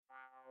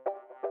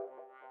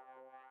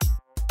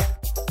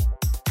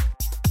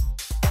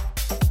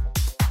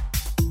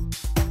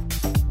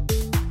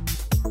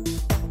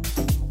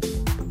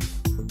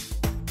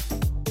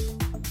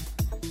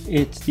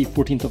It's the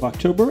 14th of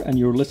October, and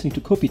you're listening to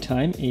Kopi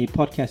Time, a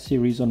podcast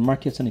series on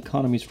markets and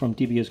economies from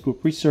DBS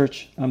Group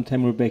Research. I'm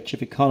Taimur Baig,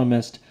 Chief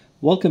Economist,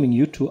 welcoming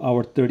you to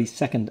our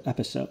 32nd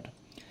episode.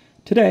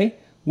 Today,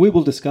 we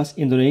will discuss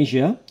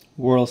Indonesia,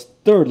 world's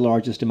third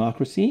largest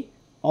democracy,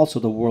 also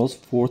the world's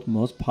fourth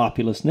most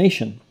populous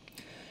nation.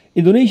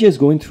 Indonesia is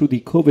going through the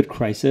COVID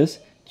crisis,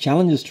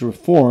 challenges to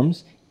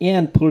reforms,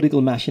 and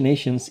political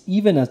machinations,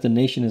 even as the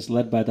nation is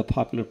led by the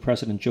popular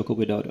President Joko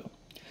Widodo.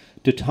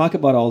 To talk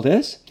about all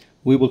this,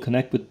 we will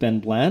connect with Ben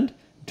Bland,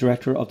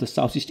 Director of the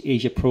Southeast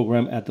Asia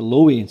Program at the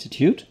Lowy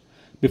Institute.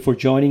 Before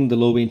joining the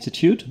Lowy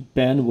Institute,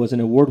 Ben was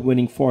an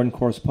award-winning foreign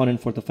correspondent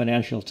for the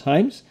Financial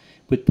Times,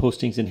 with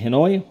postings in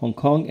Hanoi, Hong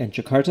Kong, and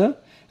Jakarta,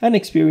 and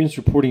experience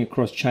reporting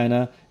across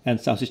China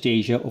and Southeast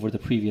Asia over the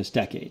previous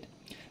decade.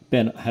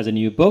 Ben has a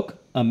new book,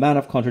 A Man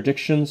of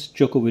Contradictions,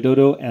 Joko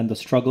Widodo and the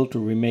Struggle to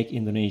Remake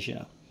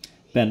Indonesia.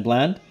 Ben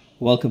Bland,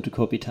 welcome to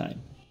Kopi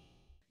Time.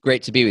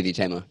 Great to be with you,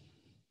 Taimur.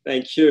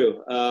 Thank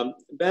you.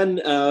 Ben,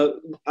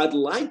 I'd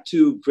like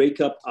to break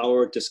up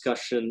our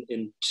discussion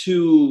in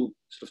two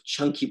sort of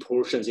chunky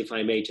portions, if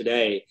I may,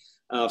 today.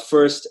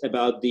 First,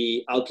 about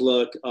the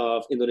outlook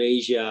of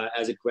Indonesia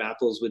as it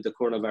grapples with the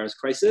coronavirus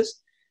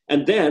crisis,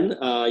 and then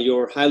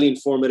your highly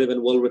informative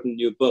and well-written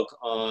new book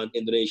on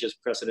Indonesia's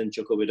President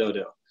Joko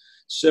Widodo.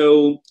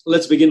 So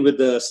let's begin with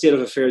the state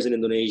of affairs in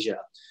Indonesia.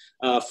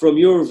 From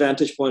your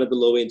vantage point at the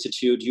Lowy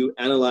Institute, you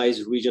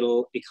analyze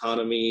regional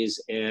economies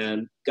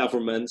and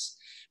governments.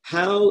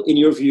 How, in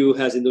your view,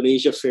 has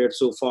Indonesia fared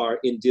so far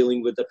in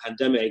dealing with the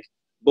pandemic,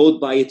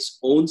 both by its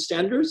own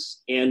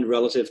standards and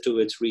relative to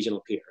its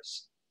regional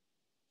peers?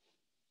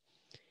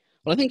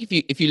 Well, I think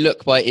if you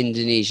look by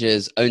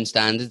Indonesia's own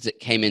standards, it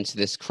came into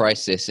this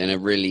crisis in a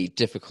really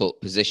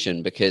difficult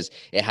position because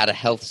it had a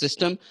health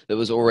system that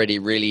was already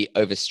really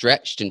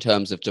overstretched in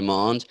terms of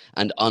demand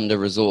and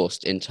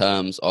under-resourced in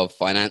terms of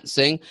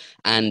financing.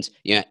 And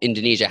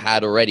Indonesia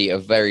had already a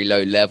very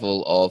low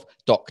level of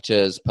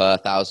doctors per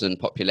thousand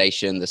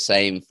population, the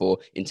same for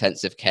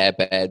intensive care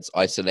beds,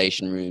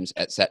 isolation rooms,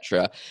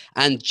 etc.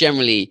 And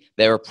generally,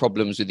 there are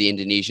problems with the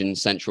Indonesian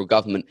central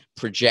government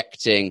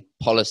projecting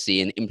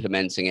policy and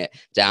implementing it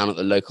down at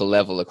the local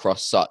level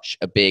across such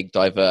a big,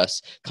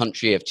 diverse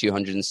country of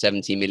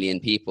 270 million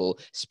people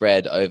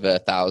spread over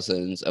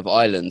thousands of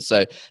islands.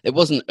 So it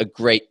wasn't a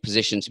great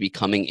position to be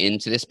coming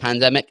into this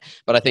pandemic.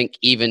 But I think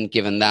even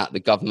given that, the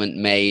government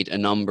made a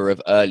number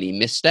of early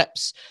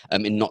missteps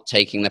in not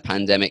taking the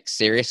pandemic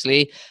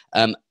seriously,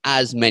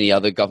 as many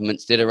other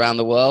governments did around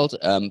the world.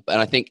 And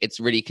I think it's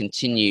really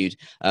continued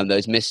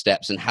those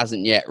missteps and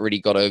hasn't yet really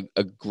got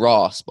a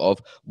grasp of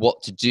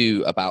what to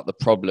do about the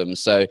problem.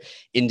 So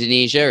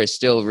Indonesia is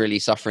still really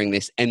suffering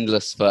this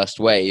endless first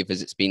wave,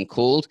 as it's been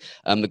called.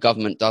 The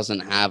government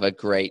doesn't have a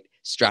great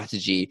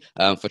strategy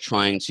for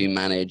trying to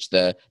manage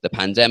the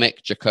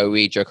pandemic. Joko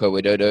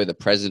Widodo, the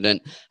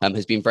president,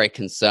 has been very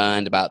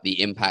concerned about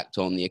the impact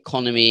on the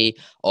economy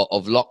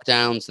of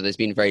lockdown. So there's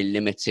been very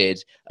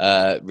limited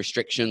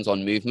restrictions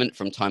on movement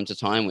from time to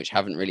time, which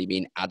haven't really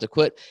been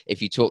adequate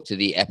if you talk to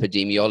the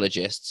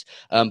epidemiologists.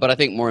 But I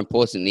think more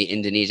importantly,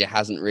 Indonesia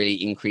hasn't really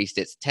increased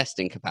its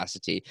testing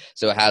capacity.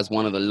 So it has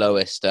one of the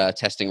lowest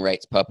testing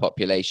rates per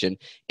population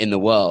in the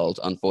world,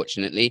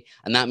 unfortunately.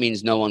 And that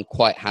means no one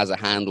quite has a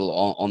handle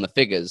on the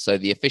figures. So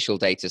the official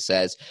data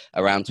says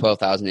around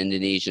 12,000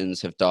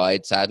 Indonesians have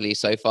died, sadly,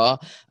 so far,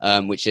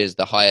 which is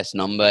the highest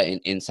number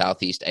in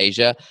Southeast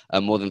Asia.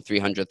 More than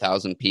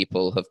 300,000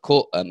 people have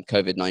caught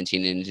COVID-19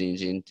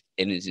 in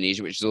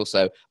Indonesia, which is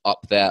also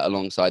up there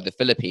alongside the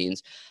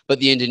Philippines. But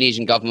the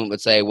Indonesian government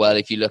would say, well,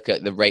 if you look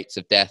at the rates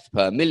of death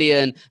per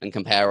million and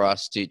compare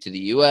us to the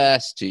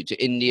US, to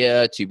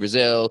India, to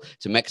Brazil,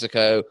 to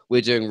Mexico,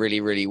 we're doing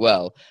really, really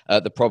well.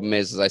 The problem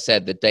is, as I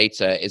said, the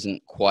data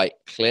isn't quite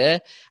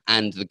clear,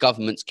 and the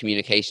government's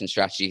communication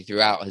strategy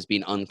throughout has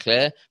been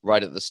unclear.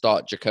 Right at the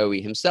start,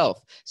 Jokowi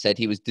himself said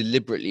he was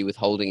deliberately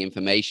withholding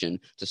information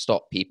to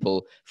stop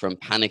people from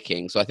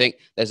panicking. So I think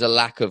there's a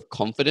lack of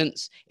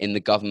confidence in the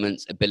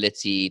government's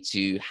ability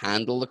to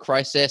handle the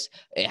crisis.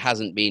 It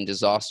hasn't been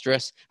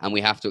disastrous, and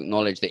we have to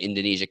acknowledge that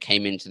Indonesia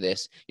came into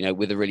this,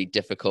 with a really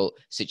difficult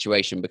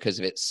situation because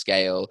of its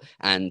scale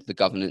and the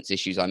governance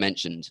issues I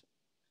mentioned.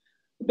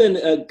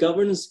 Ben,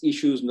 governance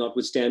issues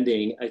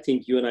notwithstanding, I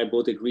think you and I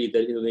both agree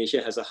that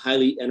Indonesia has a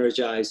highly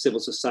energized civil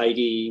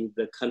society.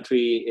 The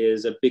country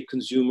is a big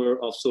consumer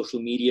of social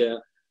media,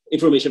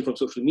 information from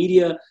social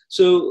media.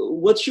 So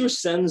what's your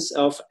sense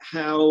of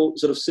how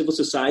sort of civil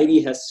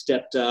society has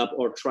stepped up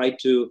or tried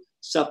to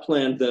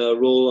supplant the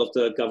role of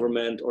the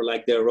government or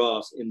lack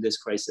thereof in this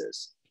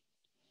crisis?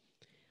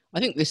 I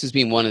think this has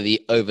been one of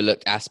the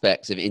overlooked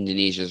aspects of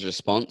Indonesia's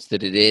response,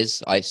 that it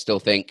is, I still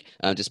think,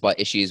 despite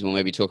issues we'll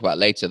maybe talk about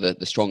later,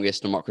 the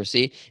strongest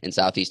democracy in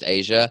Southeast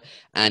Asia.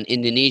 And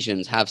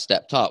Indonesians have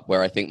stepped up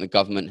where I think the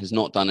government has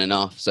not done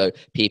enough. So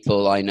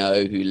people I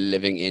know who are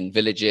living in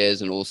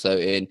villages and also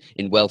in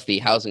wealthy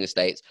housing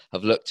estates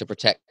have looked to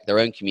protect their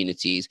own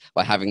communities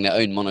by having their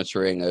own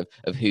monitoring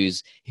of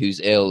who's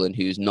ill and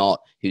who's not,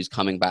 who's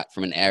coming back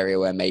from an area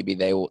where maybe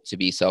they ought to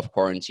be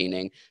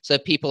self-quarantining. So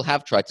people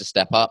have tried to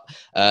step up.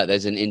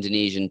 There's an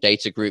Indonesian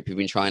data group who've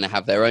been trying to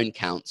have their own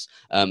counts,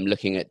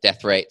 looking at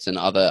death rates and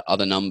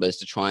other numbers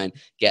to try and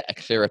get a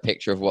clearer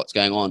picture of what's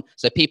going on.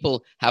 So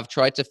people have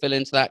tried to fill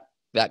into that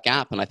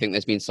gap, and I think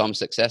there's been some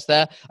success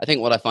there. I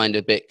think what I find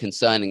a bit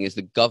concerning is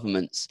the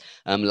government's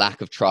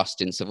lack of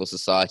trust in civil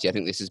society. I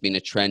think this has been a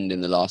trend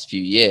in the last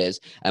few years,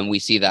 and we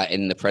see that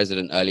in the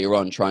president earlier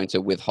on trying to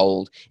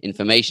withhold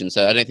information.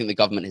 So I don't think the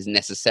government has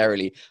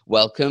necessarily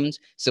welcomed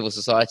civil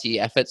society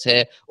efforts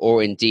here,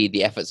 or indeed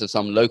the efforts of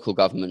some local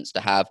governments to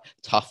have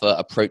tougher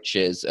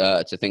approaches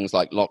to things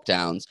like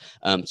lockdowns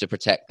to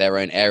protect their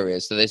own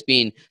areas. So there's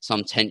been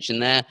some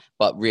tension there,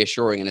 but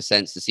reassuring in a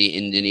sense to see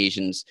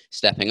Indonesians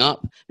stepping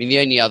up. I mean,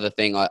 the only other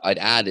thing I'd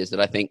add is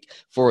that I think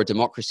for a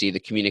democracy, the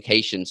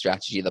communication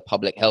strategy, the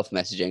public health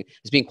messaging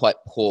has been quite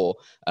poor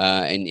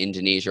in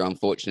Indonesia,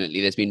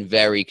 unfortunately. There's been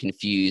very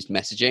confused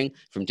messaging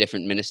from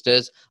different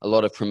ministers, a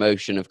lot of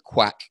promotion of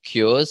quack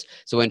cures.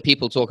 So when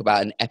people talk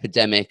about an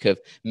epidemic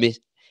of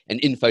an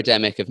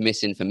infodemic of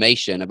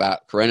misinformation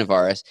about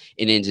coronavirus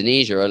in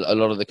Indonesia, a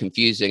lot of the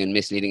confusing and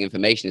misleading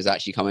information is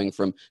actually coming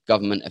from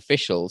government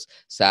officials,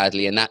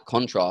 sadly, and that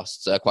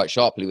contrasts quite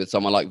sharply with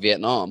someone like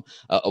Vietnam,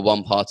 a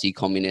one-party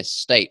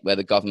communist state where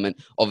the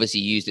government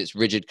obviously used its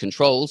rigid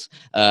controls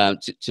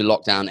to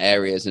lock down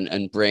areas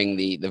and bring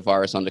the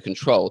virus under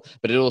control,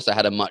 but it also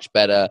had a much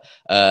better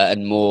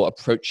and more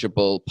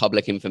approachable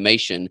public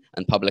information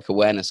and public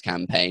awareness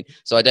campaign.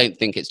 So I don't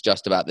think it's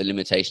just about the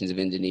limitations of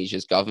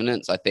Indonesia's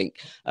governance. I think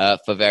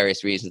for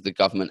various reasons, the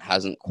government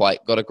hasn't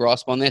quite got a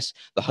grasp on this.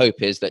 The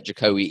hope is that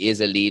Jokowi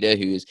is a leader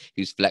who's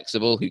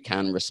flexible, who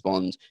can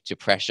respond to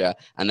pressure,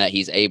 and that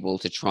he's able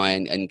to try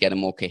and get a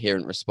more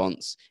coherent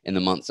response in the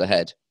months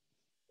ahead.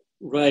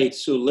 Right.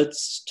 So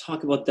let's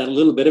talk about that a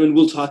little bit. I mean,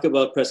 we'll talk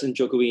about President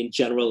Jokowi in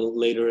general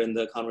later in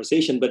the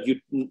conversation, but you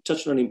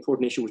touched on an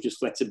important issue, which is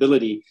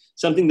flexibility,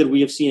 something that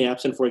we have seen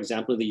absent, for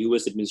example, in the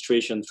U.S.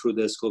 administration through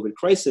this COVID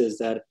crisis,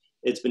 that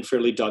it's been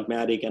fairly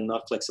dogmatic and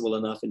not flexible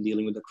enough in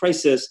dealing with the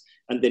crisis.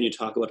 And then you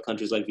talk about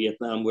countries like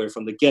Vietnam, where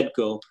from the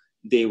get-go,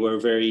 they were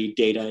very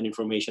data and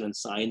information and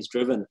science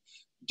driven.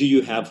 Do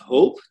you have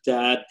hope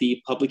that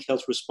the public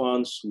health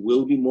response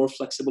will be more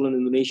flexible in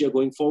Indonesia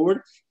going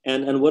forward?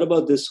 And what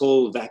about this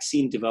whole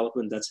vaccine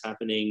development that's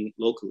happening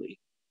locally?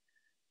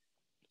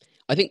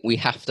 I think we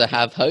have to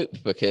have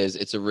hope because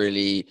it's a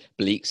really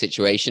bleak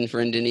situation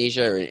for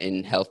Indonesia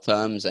in health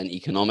terms and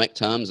economic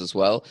terms as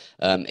well,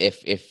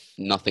 if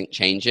nothing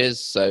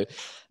changes. So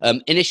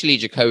initially,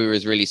 Jokowi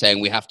was really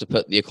saying we have to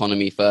put the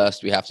economy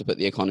first. We have to put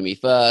the economy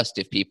first.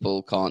 If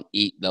people can't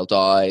eat, they'll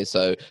die.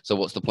 So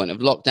what's the point of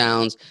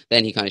lockdowns?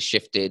 Then he kind of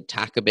shifted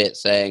tack a bit,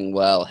 saying,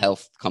 well,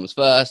 health comes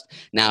first.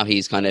 Now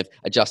he's kind of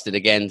adjusted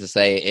again to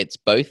say it's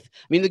both.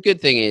 I mean, the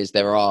good thing is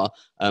there are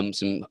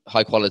some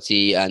high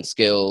quality and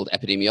skilled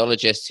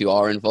epidemiologists who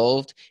are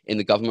involved in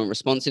the government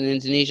response in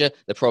Indonesia.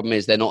 The problem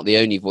is they're not the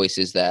only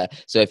voices there.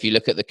 So if you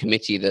look at the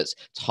committee that's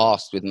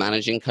tasked with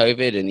managing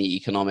COVID and the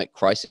economic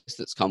crisis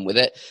that's come with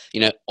it,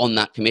 on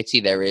that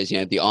committee, there is,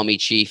 the army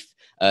chief,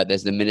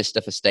 there's the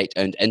Minister for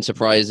State-Owned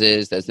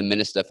Enterprises, there's the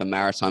Minister for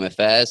Maritime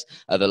Affairs,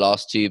 the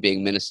last two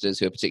being ministers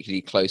who are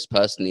particularly close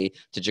personally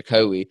to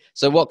Jokowi.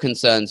 So what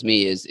concerns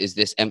me is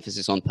this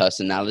emphasis on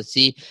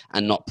personality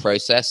and not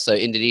process. So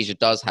Indonesia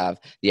does have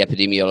the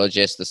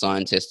epidemiologists, the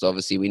scientists,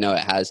 obviously we know it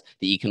has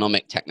the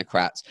economic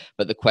technocrats,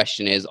 but the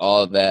question is,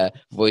 are their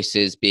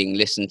voices being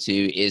listened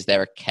to? Is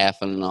there a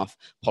careful enough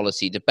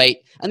policy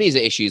debate? And these are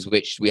issues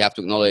which we have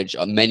to acknowledge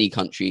many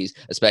countries,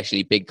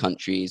 especially big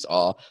countries,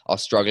 are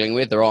struggling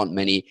with. There aren't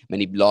many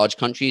large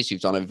countries who've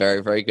done a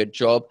very, very good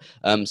job.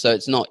 So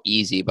it's not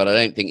easy, but I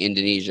don't think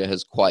Indonesia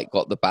has quite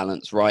got the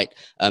balance right.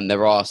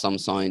 There are some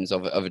signs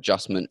of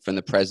adjustment from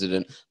the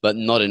president, but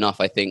not enough,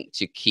 I think,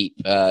 to keep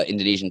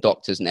Indonesian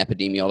doctors and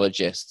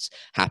epidemiologists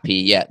happy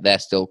yet. They're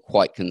still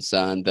quite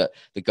concerned that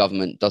the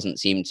government doesn't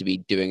seem to be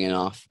doing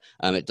enough.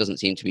 It doesn't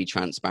seem to be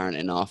transparent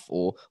enough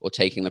or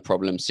taking the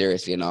problem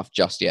seriously enough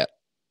just yet.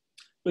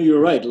 No,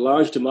 you're right.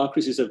 Large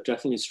democracies have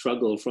definitely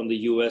struggled, from the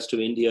US to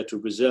India to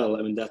Brazil.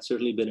 I mean, that's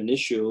certainly been an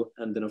issue.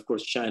 And then, of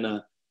course,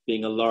 China,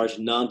 being a large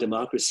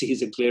non-democracy,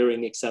 is a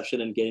glaring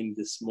exception and getting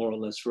this more or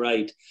less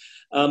right.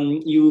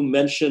 You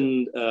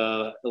mentioned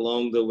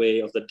along the way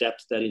of the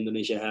depth that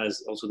Indonesia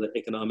has, also the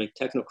economic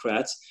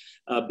technocrats.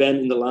 Ben,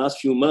 in the last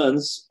few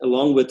months,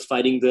 along with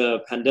fighting the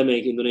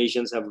pandemic,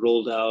 Indonesians have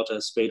rolled out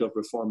a spate of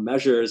reform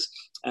measures.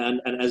 And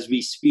as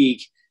we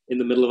speak, in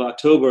the middle of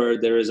October,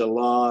 there is a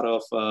lot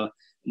of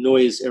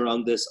noise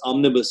around this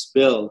omnibus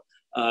bill.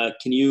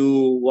 Can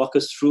you walk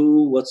us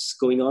through what's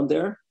going on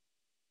there?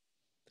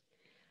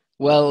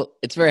 Well,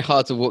 it's very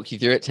hard to walk you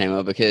through it,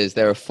 Tamer, because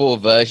there are four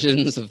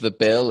versions of the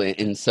bill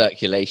in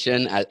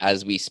circulation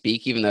as we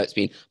speak, even though it's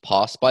been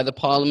passed by the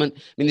parliament.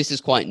 I mean, this is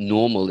quite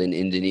normal in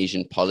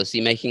Indonesian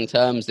policy-making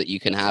terms, that you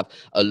can have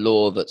a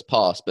law that's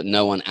passed, but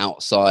no one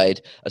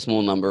outside a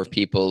small number of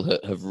people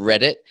have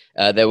read it.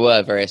 There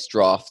were various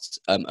drafts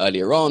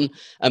earlier on.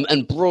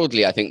 And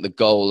broadly, I think the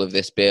goal of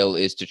this bill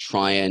is to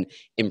try and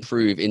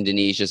improve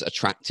Indonesia's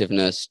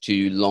attractiveness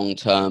to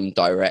long-term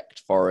direct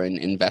foreign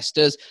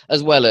investors,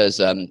 as well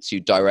as to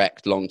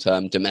direct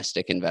long-term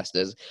domestic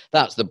investors.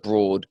 That's the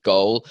broad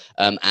goal.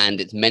 And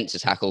it's meant to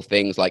tackle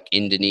things like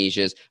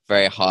Indonesia's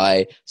very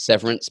high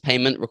severance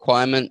payment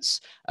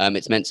requirements.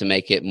 It's meant to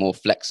make it more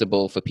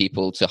flexible for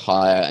people to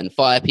hire and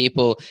fire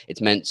people.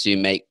 It's meant to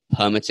make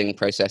permitting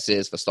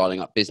processes for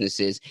starting up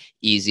businesses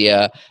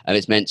easier. And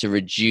it's meant to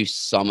reduce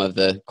some of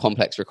the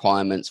complex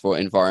requirements for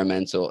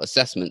environmental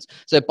assessments.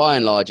 So by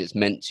and large, it's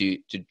meant to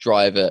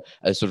drive a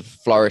sort of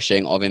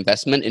flourishing of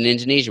investment in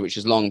Indonesia, which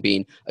has long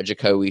been a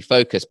Jokowi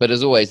focus. But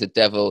as always, the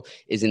devil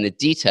is in the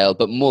detail.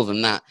 But more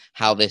than that,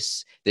 how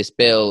this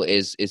bill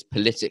is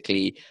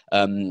politically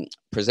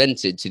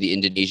presented to the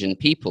Indonesian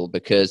people,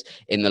 because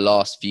in the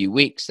last few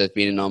weeks there's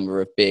been a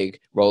number of big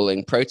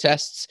rolling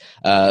protests.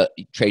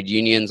 Trade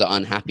unions are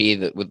unhappy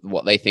with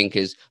what they think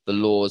is the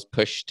law's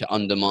push to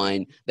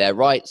undermine their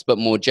rights, but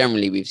more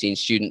generally we've seen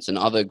students and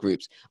other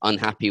groups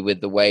unhappy with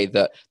the way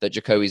that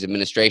Jokowi's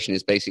administration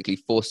is basically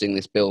forcing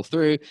this bill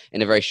through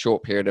in a very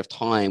short period of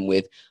time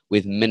with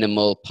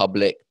minimal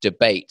public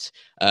debate.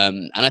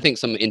 And I think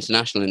some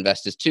international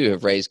investors too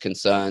have raised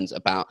concerns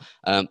about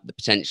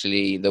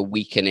potentially the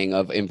weakening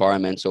of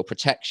environmental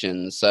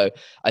protections. So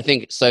I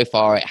think so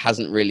far it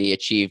hasn't really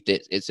achieved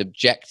its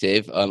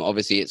objective.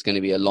 Obviously, it's going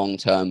to be a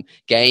long-term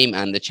game,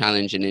 and the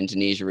challenge in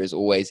Indonesia is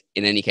always,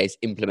 in any case,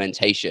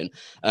 implementation,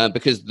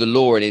 because the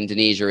law in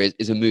Indonesia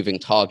is a moving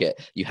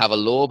target. You have a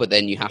law, but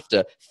then you have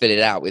to fill it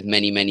out with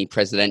many, many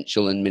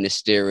presidential and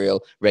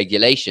ministerial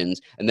regulations.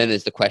 And then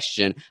there's the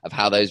question of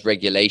how those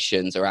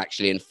regulations are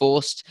actually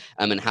enforced,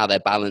 and how they're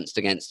balanced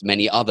against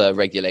many other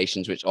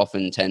regulations, which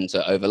often tend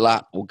to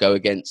overlap or go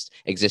against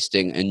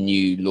existing and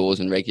new laws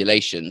and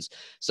regulations.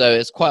 So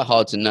it's quite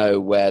hard to know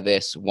where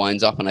this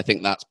winds up, and I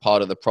think that's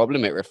part of the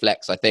problem. It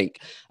reflects, I think,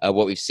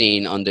 what we've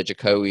seen under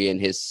Jokowi in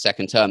his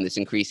second term, this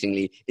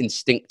increasingly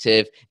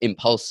instinctive,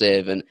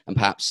 impulsive, and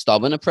perhaps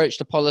stubborn approach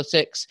to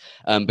politics,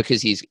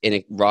 because he's in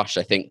a rush,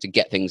 I think, to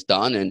get things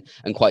done,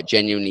 and quite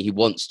genuinely he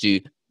wants to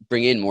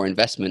bring in more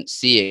investment,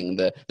 seeing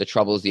the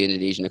troubles the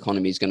Indonesian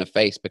economy is going to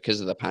face because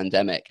of the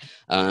pandemic.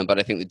 But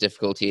I think the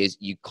difficulty is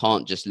you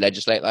can't just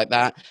legislate like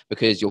that,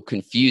 because you'll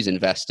confuse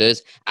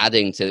investors,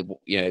 adding to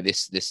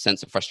this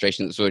sense of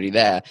frustration that's already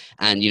there,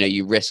 and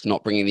you risk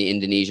not bringing the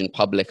Indonesian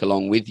public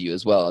along with you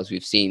as well, as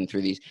we've seen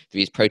through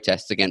these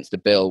protests against the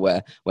bill,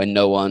 where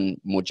no one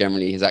more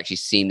generally has actually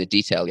seen the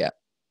detail yet.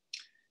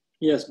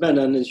 Yes, Ben,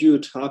 and as you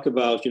talk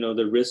about,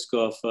 the risk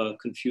of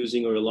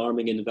confusing or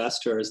alarming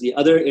investors, the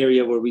other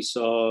area where we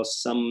saw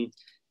some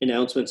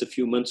announcements a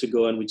few months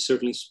ago, and which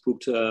certainly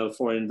spooked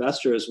foreign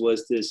investors,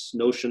 was this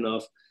notion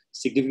of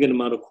significant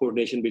amount of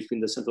coordination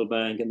between the central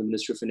bank and the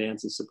Ministry of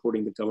Finance in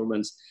supporting the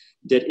government's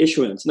debt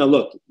issuance. Now,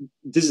 look,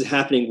 this is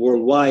happening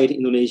worldwide.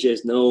 Indonesia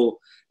is no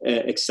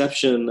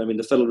exception. I mean,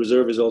 the Federal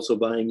Reserve is also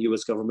buying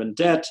U.S. government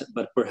debt,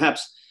 but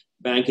perhaps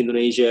Bank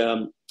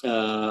Indonesia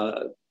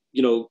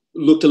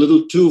looked a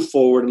little too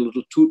forward and a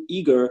little too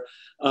eager.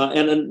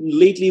 And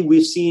lately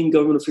we've seen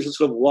government officials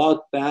sort of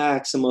walk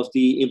back some of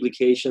the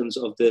implications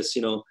of this,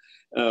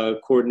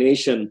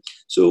 coordination.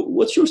 So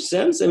what's your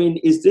sense? I mean,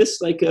 is this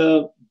like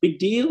a big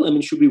deal? I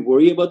mean, should we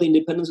worry about the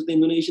independence of the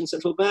Indonesian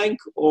central bank,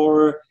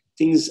 or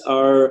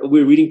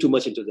we're reading too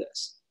much into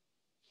this?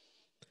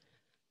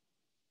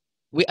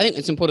 I think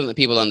it's important that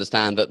people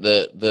understand that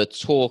the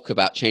talk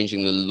about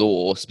changing the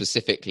law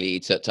specifically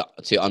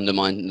to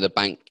undermine the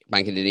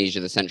Bank Indonesia,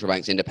 the central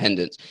bank's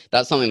independence,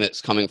 that's something that's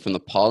coming from the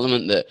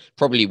parliament that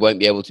probably won't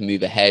be able to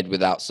move ahead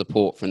without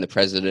support from the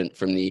president,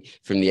 from the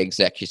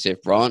executive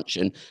branch.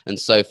 And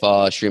so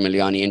far, Sri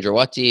Mulyani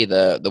Indrawati,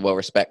 the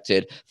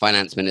well-respected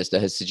finance minister,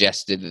 has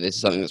suggested that this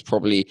is something that's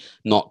probably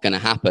not going to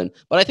happen.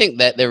 But I think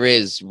that there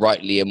is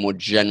rightly a more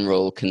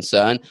general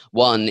concern,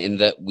 one in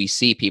that we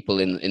see people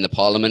in the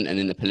parliament and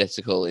in the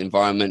political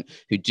environment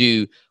who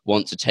do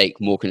want to take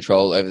more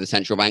control over the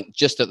central bank,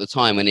 just at the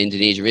time when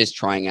Indonesia is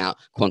trying out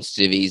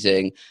quantitative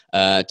easing,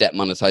 debt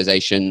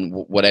monetization,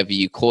 whatever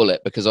you call it.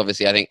 Because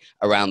obviously I think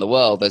around the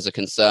world there's a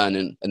concern,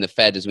 and the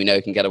Fed, as we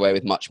know, can get away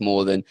with much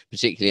more than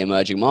particularly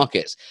emerging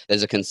markets.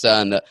 There's a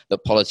concern that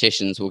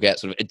politicians will get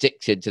sort of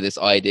addicted to this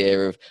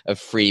idea of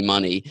free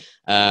money,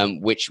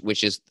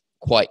 which is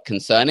quite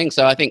concerning.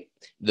 So I think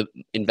the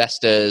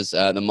investors,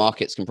 the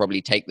markets can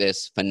probably take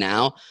this for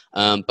now.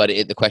 But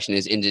the question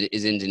is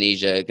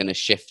Indonesia going to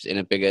shift in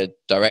a bigger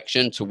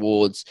direction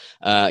towards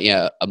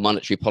a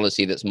monetary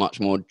policy that's much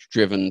more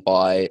driven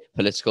by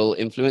political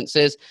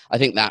influences? I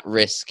think that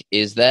risk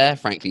is there,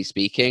 frankly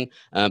speaking,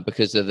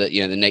 because of the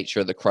nature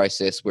of the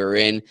crisis we're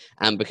in,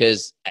 and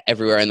because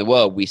everywhere in the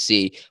world we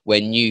see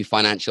when new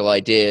financial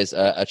ideas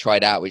are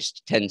tried out,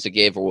 which tend to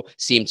give or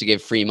seem to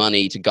give free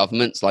money to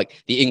governments,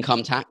 like the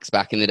income tax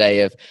back in the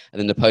day of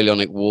the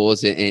Napoleonic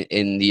Wars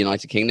in the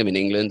United Kingdom, in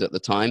England at the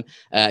time.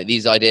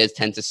 These ideas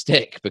tend to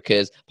stick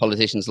because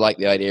politicians like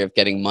the idea of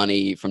getting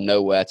money from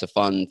nowhere to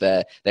fund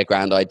their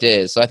grand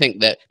ideas. So I think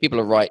that people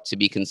are right to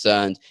be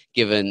concerned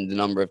given the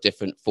number of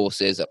different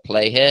forces at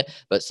play here,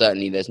 but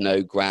certainly there's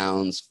no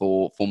grounds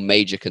for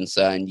major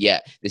concern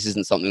yet. This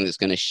isn't something that's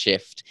going to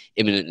shift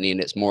imminently, and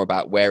it's more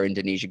about where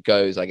Indonesia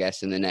goes, I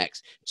guess, in the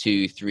next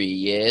 2-3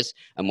 years,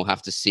 and we'll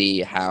have to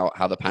see how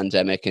the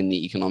pandemic and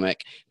the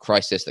economic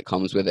crisis that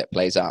comes with it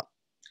plays out.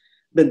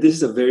 Ben, this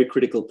is a very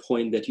critical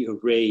point that you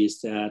have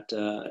raised,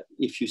 that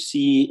if you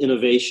see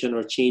innovation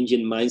or change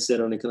in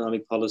mindset on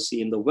economic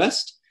policy in the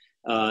West,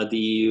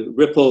 the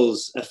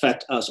ripples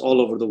affect us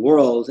all over the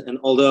world. And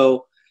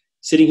although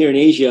sitting here in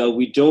Asia,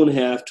 we don't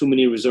have too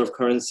many reserve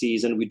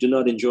currencies, and we do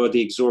not enjoy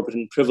the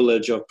exorbitant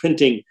privilege of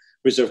printing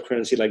reserve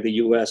currency like the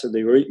US or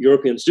the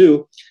Europeans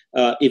do,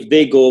 if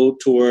they go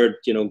toward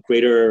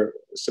greater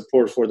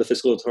support for the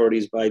fiscal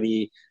authorities by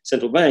the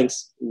central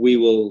banks, we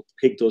will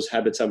pick those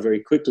habits up very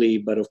quickly.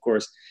 But of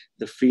course,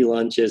 the free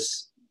lunch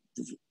is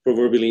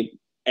proverbially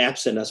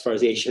absent as far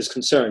as Asia is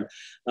concerned.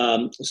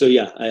 So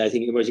yeah, I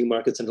think emerging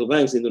market central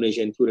banks,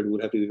 Indonesia included,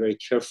 would have to be very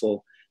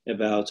careful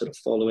about sort of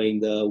following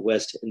the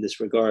West in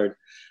this regard.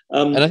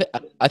 And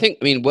I think,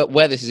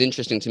 where this is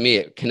interesting to me,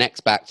 it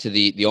connects back to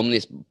the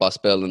Omnibus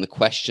bill and the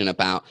question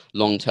about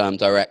long-term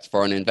direct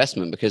foreign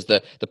investment, because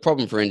the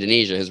problem for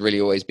Indonesia has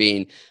really always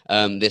been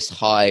this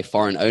high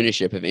foreign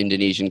ownership of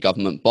Indonesian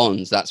government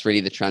bonds. That's really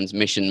the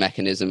transmission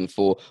mechanism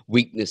for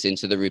weakness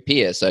into the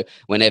rupiah. So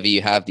whenever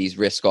you have these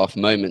risk-off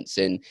moments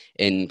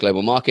in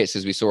global markets,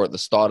 as we saw at the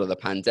start of the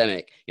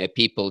pandemic,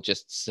 people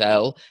just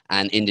sell,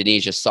 and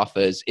Indonesia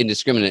suffers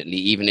indiscriminately,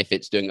 even if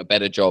it's doing a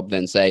better job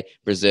than, say,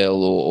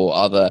 Brazil or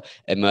other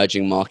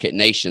emerging market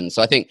nations.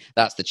 So I think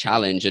that's the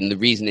challenge, and the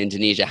reason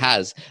Indonesia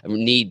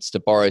needs to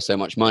borrow so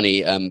much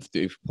money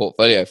through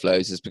portfolio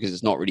flows is because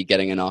it's not really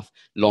getting enough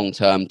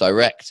long-term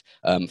direct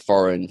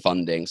foreign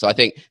funding. So I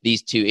think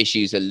these two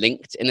issues are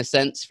linked in a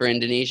sense for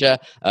Indonesia,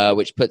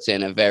 which puts it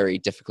in a very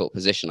difficult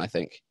position, I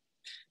think.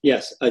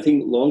 Yes, I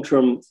think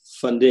long-term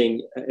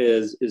funding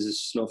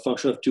is a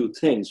function of two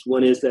things.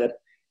 One is that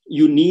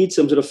you need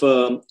some sort of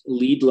a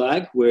lead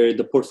lag where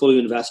the portfolio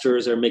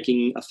investors are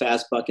making a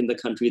fast buck in the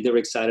country. They're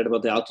excited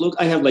about the outlook.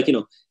 I have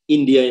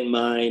India in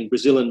mind,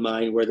 Brazil in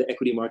mind, where the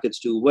equity markets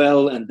do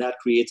well, and that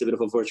creates a bit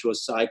of a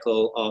virtuous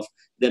cycle of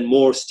then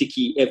more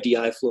sticky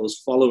FDI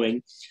flows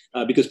following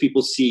because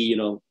people see,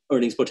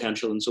 earnings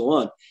potential and so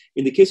on.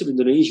 In the case of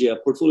Indonesia,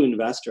 portfolio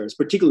investors,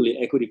 particularly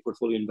equity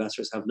portfolio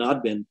investors, have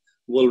not been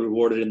well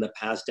rewarded in the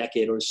past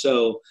decade or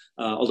so,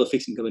 although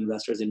fixed income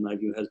investors, in my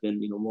view, has been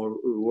more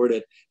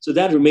rewarded. So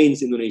that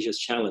remains Indonesia's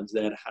challenge,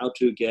 that how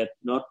to get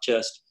not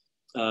just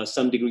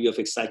some degree of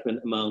excitement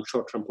among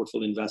short-term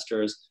portfolio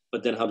investors,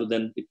 but then how to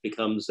then it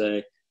becomes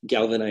a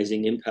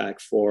galvanizing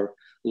impact for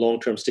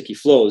long-term sticky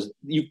flows.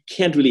 You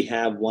can't really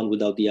have one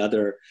without the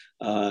other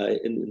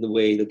in the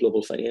way the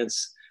global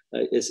finance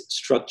is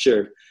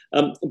structured.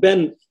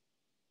 Ben,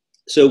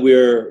 so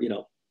we're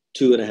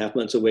 2.5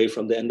 months away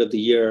from the end of the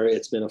year.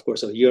 It's been, of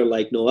course, a year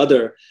like no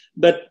other,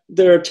 but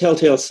there are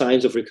telltale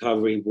signs of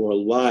recovery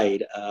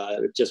worldwide.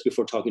 Just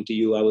before talking to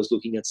you, I was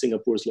looking at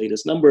Singapore's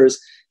latest numbers,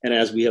 and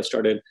as we have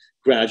started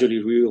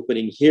gradually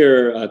reopening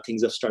here,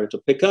 things have started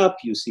to pick up.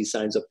 You see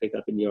signs of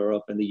pickup in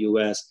Europe and the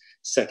US,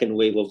 second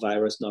wave of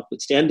virus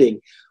notwithstanding.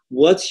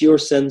 What's your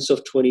sense of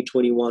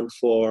 2021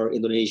 for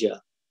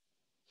Indonesia?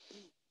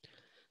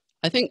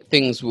 I think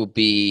things will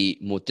be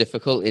more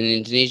difficult in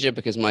Indonesia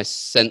because my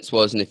sense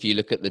was, and if you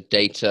look at the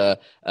data,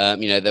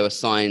 there were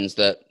signs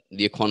that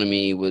the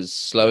economy was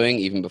slowing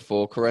even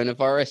before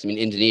coronavirus.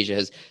 Indonesia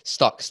has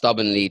stuck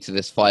stubbornly to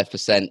this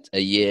 5% a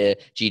year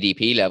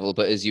GDP level.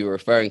 But as you were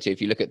referring to,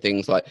 if you look at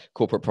things like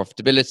corporate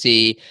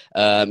profitability,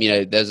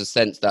 there's a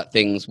sense that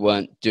things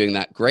weren't doing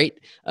that great,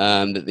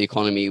 that the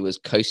economy was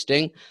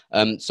coasting.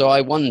 So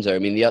I wonder,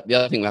 the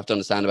other thing we have to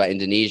understand about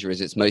Indonesia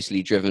is it's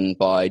mostly driven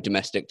by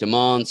domestic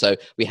demand. So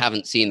we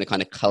haven't seen the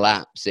kind of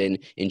collapse in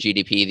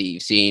GDP that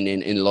you've seen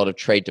in a lot of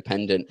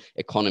trade-dependent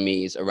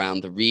economies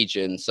around the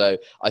region. So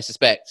I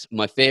suspect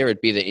my fear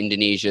would be that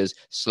Indonesia's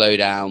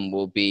slowdown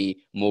will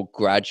be more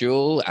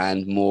gradual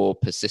and more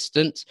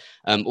persistent.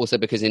 Also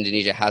because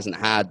Indonesia hasn't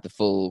had the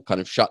full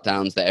kind of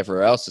shutdowns that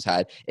everywhere else has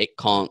had, it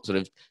can't sort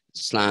of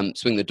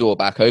swing the door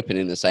back open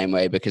in the same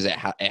way, because it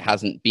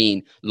hasn't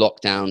been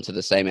locked down to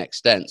the same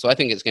extent. So I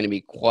think it's going to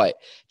be quite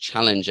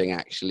challenging,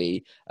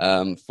 actually,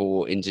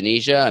 for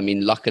Indonesia. I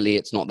mean, luckily,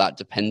 it's not that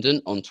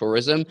dependent on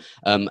tourism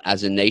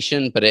as a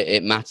nation, but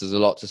it matters a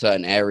lot to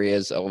certain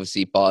areas,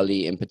 obviously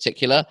Bali in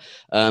particular.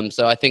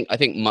 So I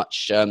think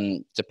much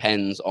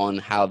depends on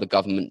how the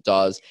government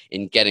does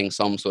in getting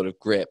some sort of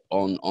grip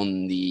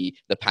on the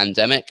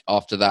pandemic.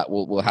 After that,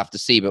 we'll have to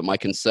see. But my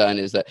concern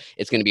is that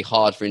it's going to be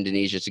hard for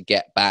Indonesia to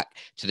get back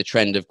to the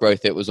trend of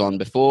growth it was on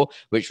before,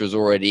 which was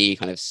already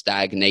kind of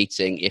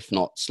stagnating, if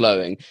not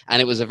slowing.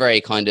 And it was a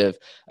very kind of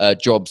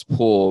jobs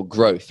poor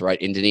growth,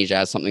 right? Indonesia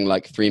has something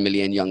like 3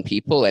 million young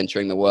people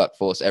entering the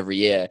workforce every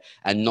year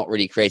and not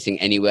really creating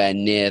anywhere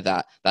near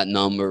that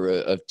number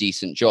of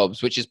decent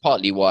jobs, which is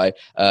partly why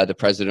the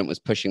president was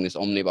pushing this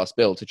omnibus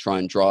bill to try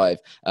and drive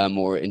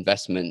more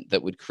investment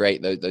that would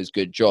create those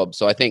good jobs.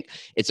 So I think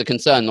it's a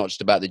concern not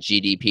just about the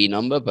GDP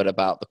number, but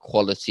about the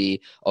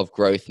quality of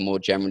growth more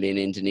generally in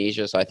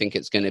Indonesia. So I think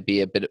it's going to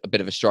be a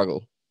bit of a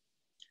struggle.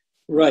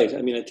 Right.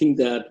 I mean, I think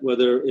that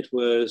whether it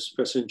was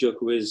President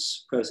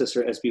Jokowi's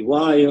predecessor,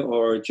 SBY,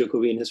 or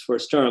Jokowi in his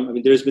first term, I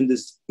mean, there's been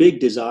this big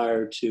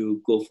desire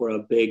to go for a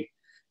big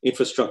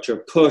infrastructure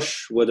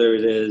push, whether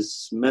it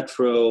is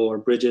metro or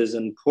bridges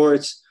and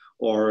ports,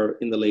 or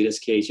in the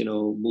latest case,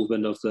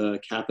 movement of the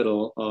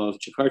capital of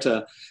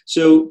Jakarta.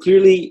 So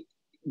clearly,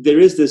 there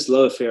is this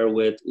love affair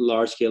with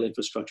large-scale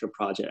infrastructure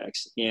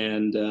projects,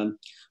 and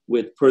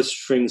with purse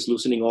strings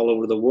loosening all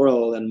over the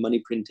world, and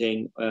money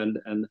printing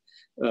and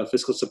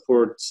fiscal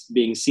support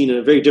being seen in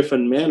a very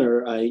different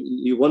manner,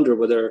 you wonder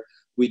whether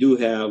we do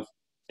have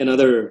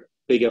another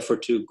big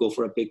effort to go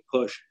for a big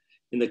push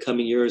in the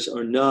coming years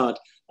or not.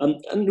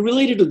 And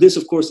related to this,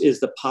 of course, is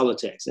the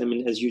politics. I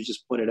mean, as you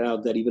just pointed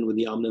out, that even with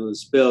the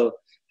omnibus bill,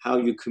 how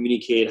you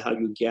communicate, how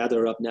you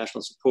gather up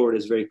national support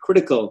is very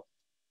critical.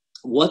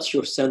 What's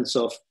your sense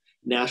of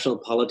national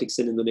politics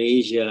in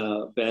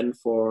Indonesia, Ben,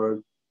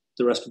 for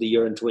the rest of the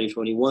year in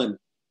 2021?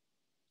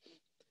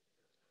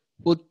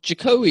 Well,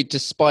 Jokowi,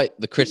 despite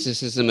the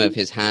criticism of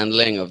his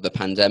handling of the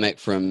pandemic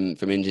from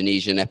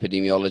Indonesian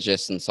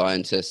epidemiologists and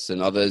scientists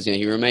and others,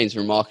 he remains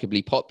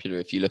remarkably popular.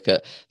 If you look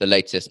at the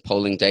latest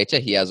polling data,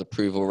 he has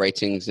approval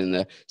ratings in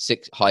the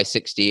high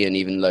 60 and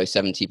even low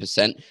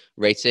 70%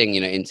 rating,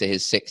 into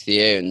his sixth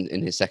year and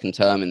in his second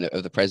term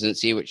of the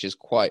presidency, which is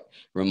quite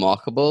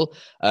remarkable.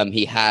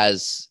 He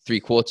has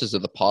 3/4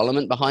 of the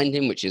parliament behind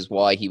him, which is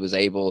why he was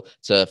able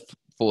to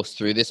force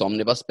through this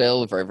omnibus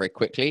bill very, very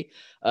quickly.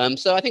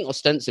 So I think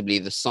ostensibly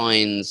the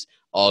signs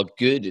are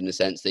good in the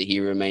sense that he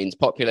remains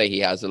popular. He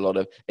has a lot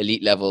of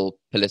elite level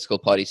political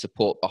party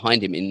support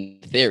behind him in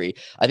theory.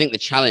 I think the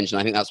challenge, and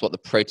I think that's what the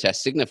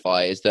protests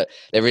signify, is that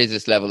there is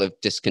this level of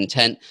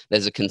discontent.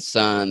 There's a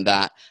concern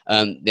that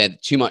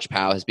too much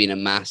power has been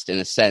amassed in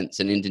a sense,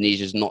 and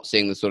Indonesia is not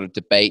seeing the sort of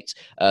debate,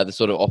 the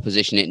sort of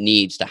opposition it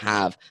needs to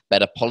have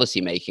better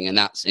policy making. And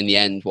that's in the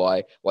end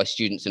why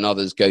students and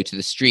others go to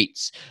the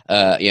streets,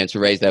 to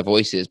raise their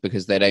voices,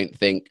 because they don't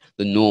think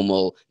the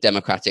normal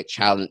democratic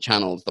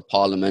channels, the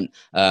parliament,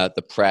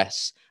 the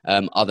press,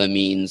 other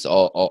means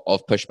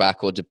of pushback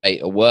or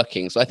debate are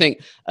working. So I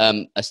think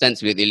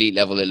ostensibly at the elite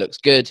level it looks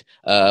good,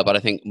 but I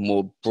think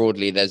more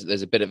broadly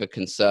there's a bit of a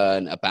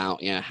concern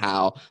about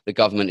how the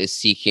government is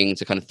seeking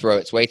to kind of throw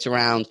its weight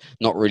around,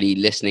 not really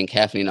listening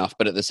carefully enough.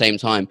 But at the same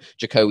time,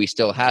 Jokowi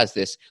still has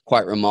this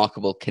quite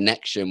remarkable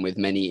connection with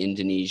many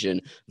Indonesian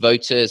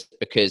voters,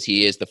 because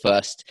he is the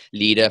first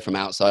leader from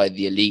outside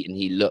the elite, and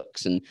he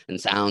looks and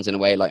sounds in a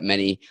way like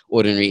many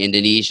ordinary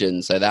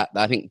Indonesians. So that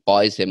I think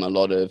buys him a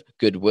lot of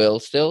goodwill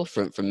still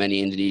from many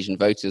Indonesian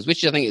voters,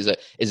 which I think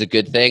is a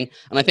good thing.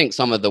 And I think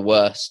some of the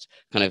worst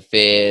kind of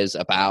fears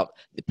about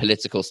the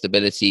political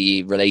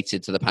stability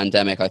related to the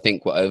pandemic, I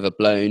think, were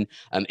overblown.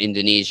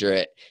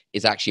 Indonesia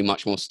is actually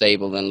much more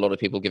stable than a lot of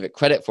people give it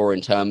credit for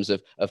in terms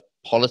of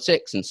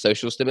politics and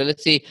social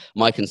stability.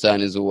 My concern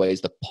is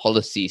always the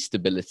policy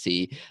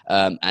stability,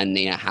 and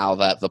how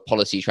the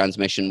policy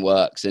transmission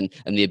works, and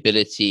the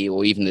ability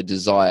or even the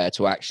desire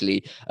to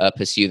actually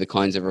pursue the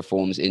kinds of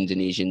reforms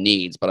Indonesia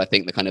needs. But I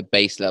think the kind of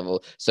base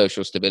level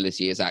social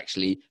stability is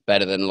actually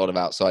better than a lot of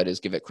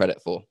outsiders give it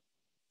credit for.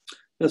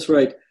 That's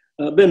right.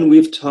 Ben,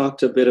 we've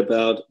talked a bit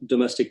about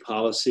domestic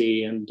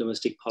policy and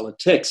domestic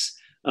politics.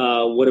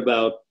 What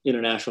about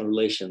international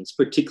relations,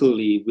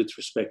 particularly with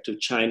respect to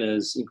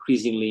China's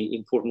increasingly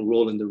important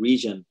role in the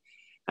region?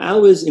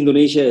 How is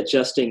Indonesia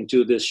adjusting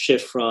to this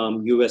shift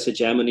from US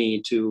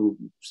hegemony to,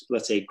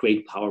 let's say,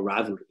 great power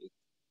rivalry?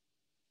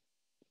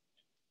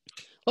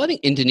 Well, I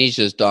think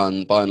Indonesia has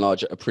done, by and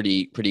large, a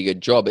pretty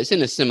good job. It's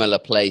in a similar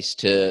place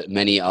to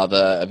many other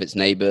of its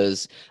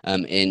neighbors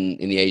in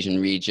the Asian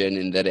region,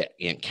 in that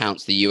it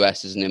counts the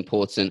US as an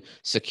important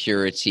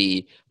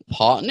security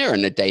partner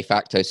and a de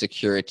facto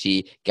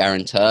security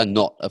guarantor,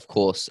 not, of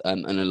course,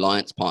 an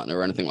alliance partner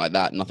or anything like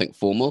that, nothing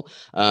formal,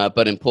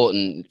 but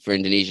important for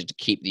Indonesia to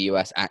keep the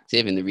US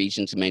active in the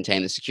region to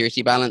maintain the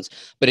security balance.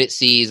 But it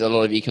sees a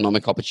lot of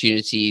economic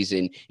opportunities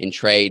in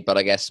trade, but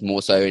I guess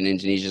more so in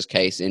Indonesia's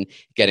case in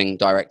getting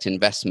direct direct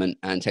investment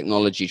and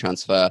technology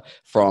transfer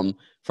from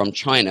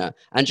China.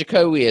 And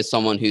Jokowi is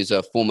someone who's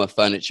a former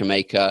furniture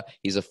maker.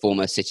 He's a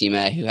former city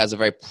mayor who has a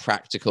very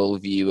practical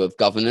view of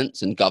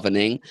governance and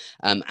governing.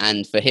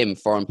 And for him,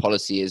 foreign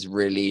policy is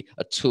really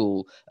a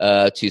tool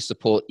to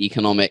support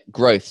economic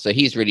growth. So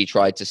he's really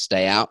tried to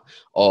stay out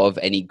of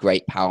any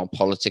great power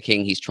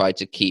politicking. He's tried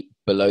to keep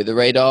below the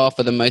radar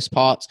for the most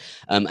part,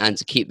 and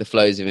to keep the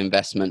flows of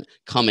investment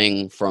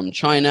coming from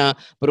China,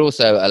 but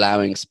also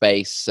allowing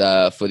space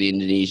for the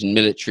Indonesian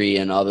military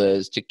and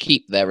others to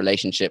keep their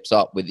relationships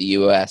up with the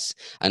US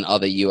and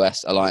other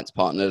US alliance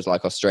partners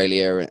like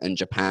Australia and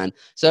Japan.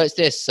 So it's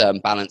this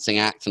balancing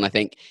act, and I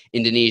think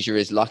Indonesia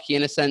is lucky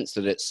in a sense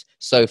that it's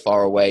so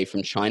far away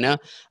from China.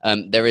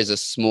 There is a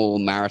small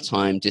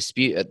maritime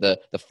dispute at the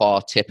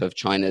far tip of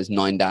China's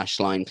 9-dash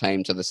line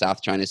claim to the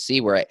South China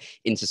Sea, where it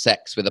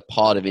intersects with a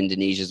part of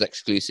Indonesia's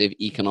exclusive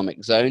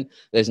economic zone.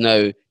 There's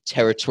no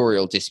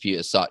territorial dispute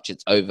as such.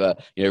 It's over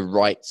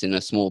rights in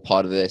a small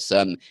part of this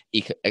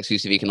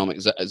exclusive economic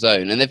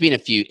zone. And there have been a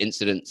few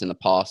incidents in the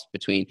past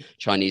between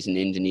Chinese and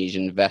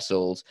Indonesian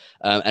vessels.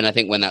 And I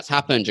think when that's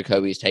happened,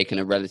 Jokowi has taken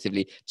a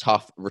relatively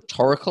tough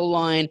rhetorical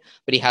line,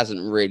 but he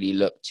hasn't really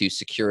looked to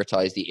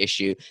securitize the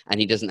issue, and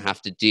he doesn't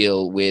have to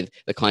deal with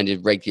the kind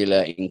of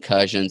regular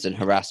incursions and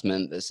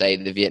harassment that, say,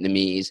 the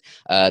Vietnamese,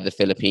 the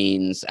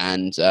Philippines,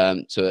 and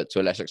to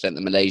a lesser extent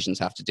the Malaysians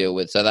have to deal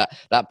with. So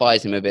that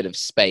buys him a bit of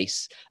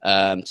space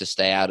to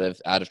stay out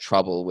of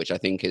trouble, which I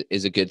think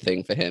is a good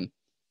thing for him.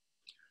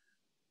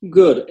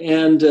 Good.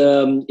 And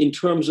in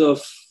terms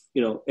of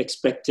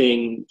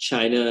expecting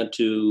China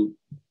to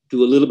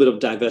do a little bit of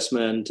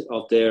divestment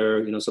of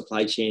their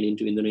supply chain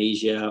into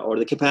Indonesia, or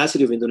the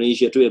capacity of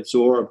Indonesia to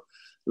absorb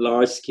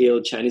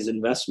large-scale Chinese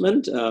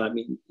investment,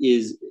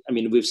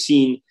 we've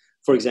seen,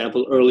 for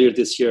example, earlier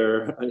this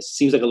year, it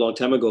seems like a long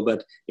time ago,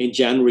 but in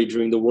January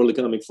during the World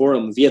Economic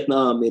Forum,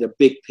 Vietnam made a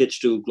big pitch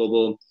to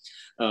global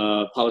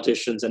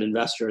politicians and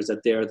investors that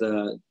they're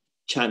the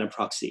China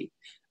proxy.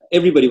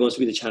 Everybody wants to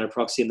be the China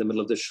proxy in the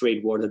middle of this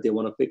trade war, that they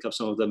want to pick up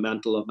some of the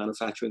mantle of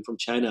manufacturing from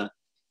China.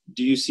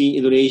 Do you see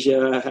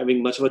Indonesia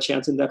having much of a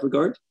chance in that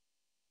regard?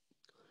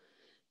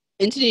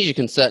 Indonesia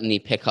can certainly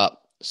pick up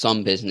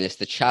some business.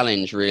 The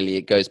challenge really,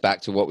 it goes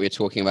back to what we were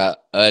talking about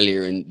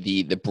earlier in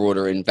the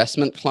broader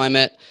investment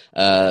climate,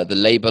 the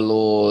labor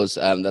laws,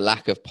 the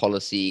lack of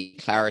policy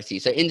clarity.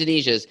 So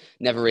Indonesia's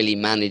never really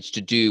managed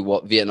to do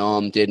what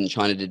Vietnam did and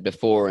China did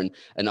before, and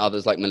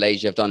others like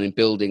Malaysia have done in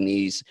building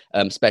these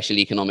special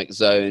economic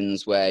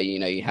zones where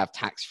you have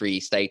tax-free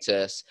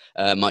status,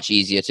 much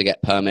easier to get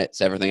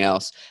permits, everything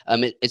else.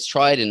 It's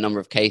tried in a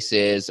number of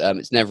cases.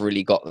 It's never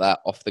really got that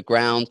off the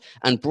ground.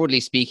 And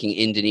broadly speaking,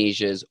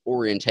 Indonesia's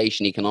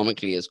orientation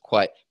economically is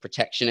quite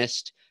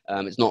protectionist.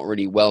 It's not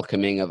really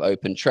welcoming of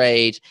open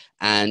trade.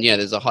 And,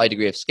 there's a high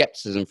degree of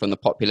skepticism from the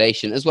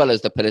population, as well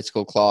as the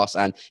political class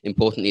and,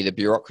 importantly, the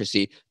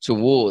bureaucracy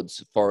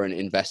towards foreign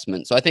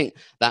investment. So I think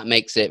that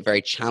makes it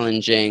very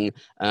challenging,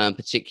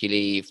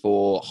 particularly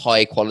for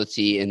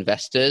high-quality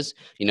investors,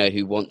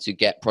 who want to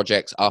get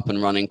projects up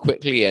and running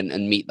quickly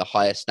and meet the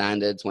highest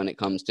standards when it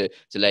comes to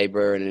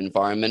labor and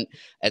environment,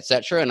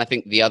 etc. And I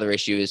think the other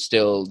issue is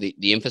still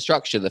the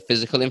infrastructure. The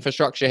physical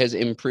infrastructure has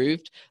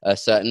improved,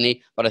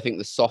 certainly, but I think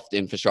the soft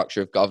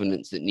infrastructure of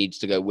governance that needs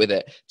to go with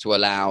it to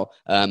allow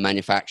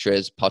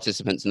manufacturers,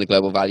 participants in the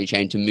global value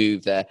chain to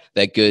move their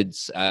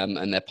goods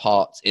and their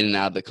parts in and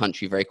out of the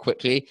country very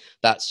quickly.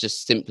 That's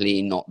just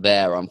simply not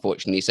there,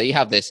 unfortunately. So you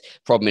have this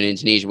problem in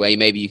Indonesia where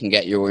maybe you can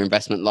get your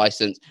investment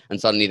license and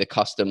suddenly the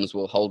customs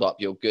will hold up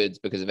your goods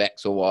because of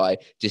X or Y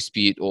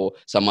dispute or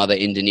some other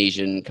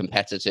Indonesian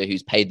competitor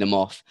who's paid them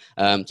off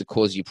to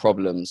cause you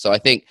problems. So I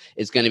think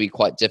it's going to be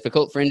quite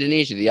difficult for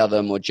Indonesia. The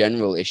other more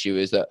general issue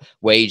is that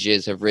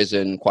wages have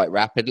risen quite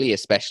rapidly,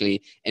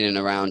 especially in and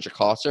around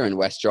Jakarta and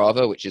West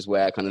Java, which is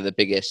where kind of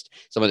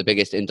some of the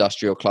biggest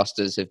industrial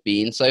clusters have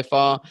been so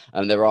far.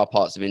 There are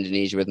parts of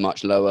Indonesia with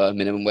much lower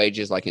minimum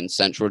wages, like in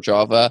central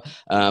Java,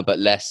 but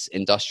less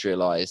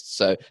industrialized.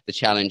 So the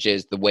challenge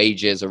is the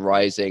wages are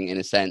rising in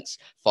a sense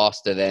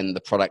faster than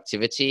the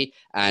productivity.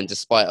 And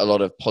despite a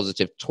lot of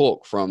positive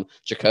talk from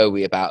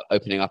Jokowi about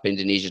opening up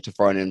Indonesia to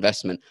foreign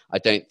investment, I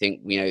don't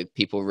think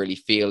people really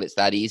feel it's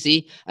that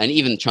easy. And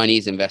even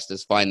Chinese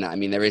investors find that.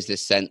 There is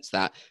this sense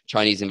that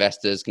Chinese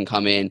investors can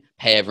come in,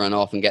 pay everyone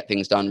off and get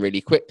things done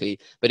really quickly.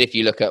 But if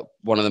you look at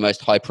one of the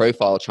most high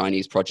profile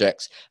Chinese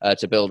projects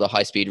to build a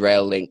high-speed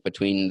rail link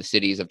between the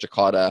cities of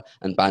Jakarta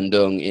and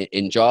Bandung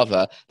in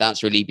Java,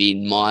 that's really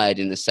been mired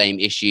in the same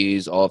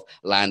issues of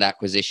land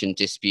acquisition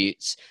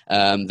disputes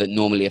that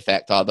normally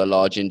affect other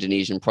large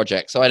Indonesian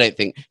projects. So I don't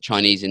think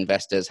Chinese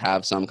investors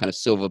have some kind of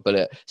silver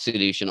bullet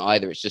solution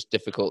either. It's just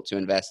difficult to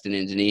invest in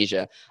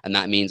Indonesia. And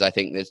that means I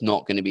think there's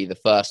not going to be the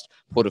first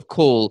port of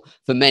call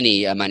for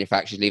many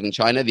manufacturers leaving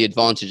China. The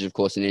advantage, of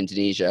course, in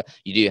Indonesia,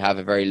 you do have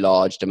a very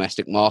large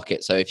domestic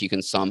market. So if you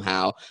can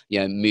somehow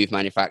move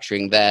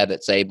manufacturing there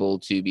that's able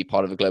to be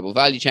part of a global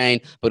value chain,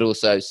 but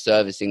also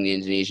servicing the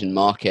Indonesian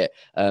market,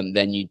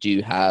 then you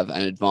do have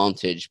an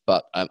advantage.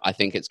 But I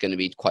think it's going to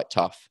be quite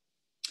tough.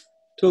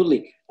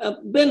 Totally.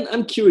 Ben,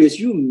 I'm curious.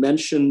 You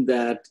mentioned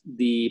that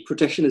the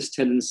protectionist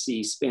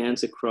tendency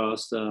spans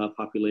across the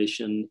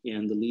population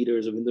and the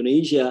leaders of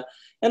Indonesia.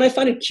 And I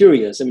find it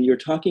curious. I mean, you're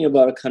talking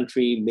about a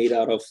country made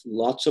out of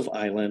lots of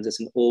islands.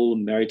 It's an old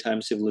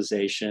maritime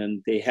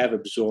civilization. They have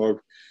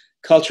absorbed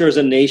cultures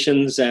and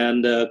nations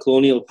and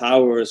colonial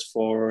powers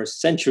for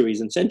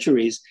centuries and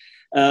centuries.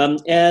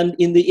 And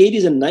in the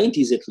 80s and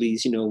 90s, at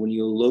least, when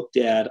you looked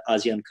at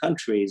ASEAN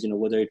countries,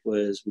 whether it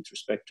was with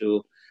respect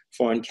to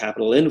foreign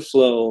capital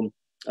inflow,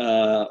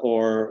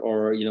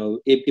 or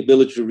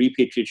ability to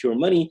repatriate your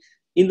money,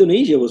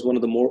 Indonesia was one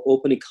of the more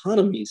open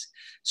economies.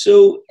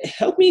 So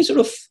help me sort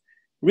of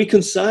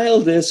reconcile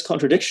this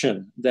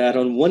contradiction that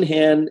on one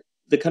hand,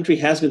 the country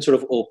has been sort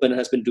of open,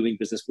 has been doing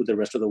business with the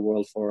rest of the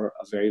world for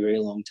a very, very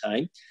long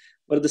time,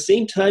 but at the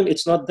same time,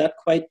 it's not that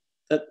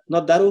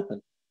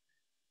open.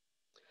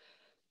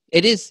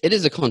 It is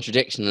a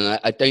contradiction, and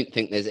I don't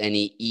think there's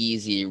any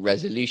easy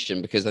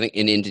resolution, because I think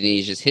in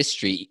Indonesia's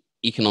history,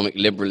 economic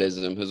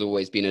liberalism has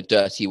always been a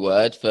dirty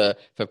word for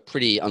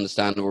pretty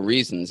understandable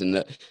reasons, in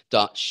that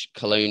Dutch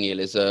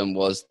colonialism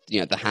was,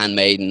 the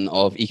handmaiden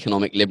of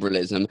economic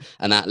liberalism,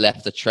 and that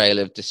left a trail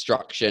of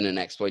destruction and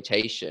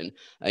exploitation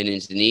in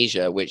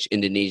Indonesia, which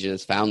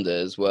Indonesia's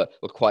founders were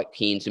quite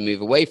keen to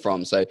move away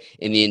from. So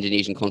in the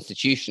Indonesian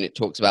constitution, it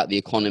talks about the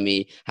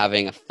economy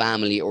having a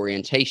family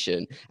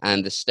orientation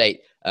and the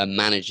state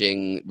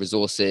managing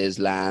resources,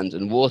 land,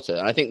 and water.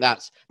 And I think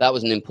that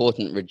was an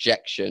important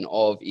rejection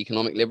of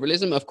economic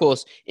liberalism. Of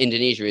course,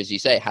 Indonesia, as you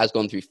say, has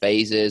gone through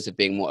phases of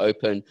being more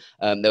open.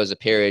 There was a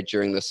period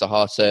during the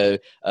Suharto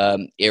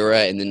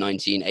era in the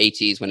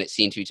 1980s when it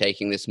seemed to be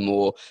taking this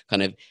more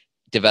kind of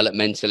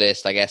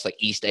developmentalist, I guess, like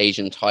East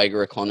Asian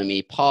tiger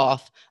economy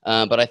path.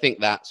 But I think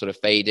that sort of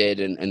faded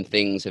and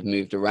things have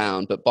moved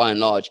around. But by and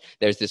large,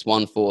 there's this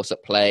one force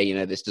at play,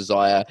 this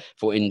desire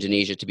for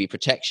Indonesia to be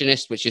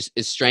protectionist, which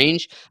is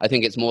strange. I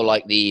think it's more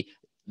like the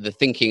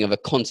thinking of a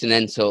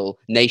continental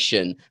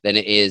nation than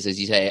it is, as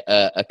you say,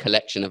 a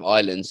collection of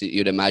islands that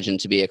you'd imagine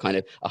to be a kind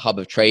of a hub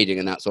of trading.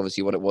 And that's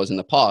obviously what it was in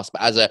the past.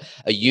 But as a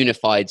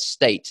unified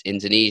state,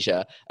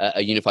 Indonesia,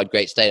 a unified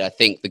great state, I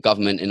think the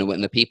government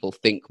and the people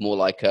think more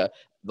like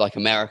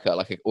America,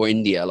 or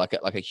India, like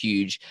a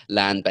huge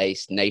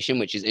land-based nation,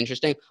 which is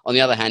interesting. On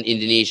the other hand,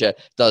 Indonesia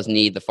does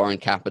need the foreign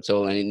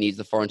capital and it needs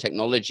the foreign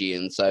technology,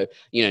 and so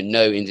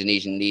no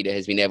Indonesian leader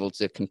has been able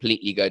to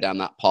completely go down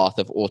that path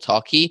of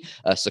autarky.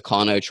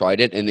 Sukarno tried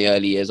it in the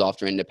early years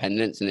after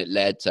independence, and it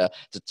led to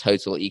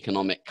total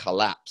economic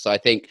collapse. So I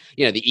think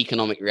the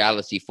economic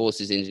reality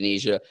forces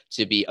Indonesia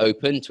to be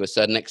open to a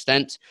certain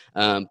extent,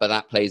 but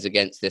that plays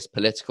against this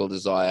political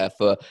desire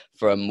for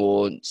a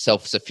more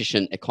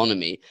self-sufficient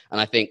economy. And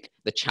I think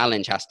the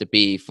challenge has to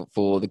be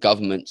for the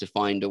government to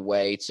find a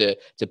way to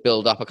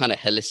build up a kind of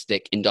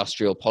holistic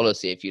industrial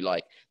policy, if you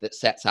like, that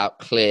sets out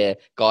clear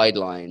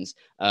guidelines,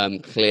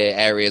 clear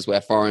areas where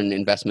foreign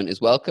investment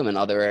is welcome and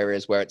other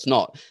areas where it's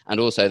not.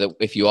 And also that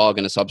if you are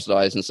going to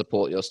subsidize and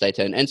support your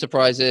state-owned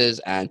enterprises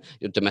and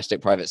your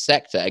domestic private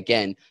sector,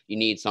 again, you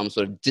need some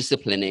sort of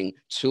disciplining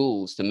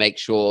tools to make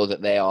sure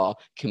that they are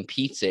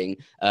competing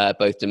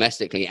both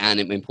domestically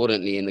and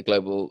importantly in the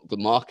global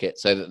market,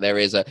 so that there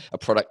is a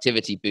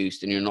productivity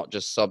boost and you're not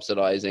just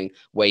subsidizing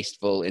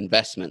wasteful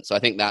investment. So I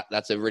think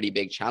that's a really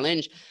big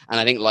challenge. And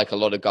I think, like a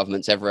lot of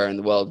governments everywhere in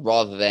the world,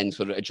 rather than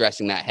sort of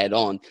addressing that head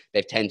on,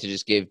 they've tended to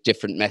just give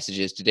different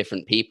messages to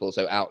different people.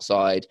 So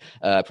outside,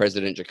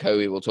 President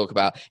Jokowi will talk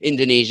about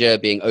Indonesia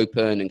being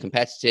open and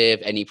competitive.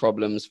 Any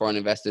problems, foreign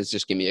investors,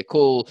 just give me a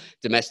call.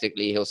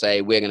 Domestically, he'll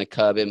say, we're going to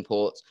curb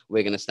imports.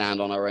 We're going to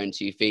stand on our own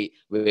 2 feet.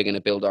 We're going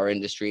to build our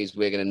industries.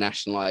 We're going to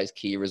nationalize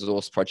key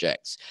resource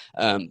projects.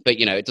 But,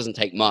 it doesn't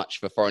take much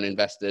for foreign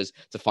investors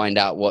to find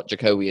out what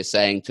Jokowi is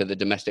saying to the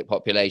domestic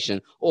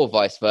population, or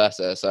vice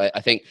versa. So I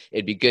think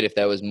it'd be good if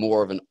there was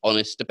more of an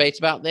honest debate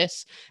about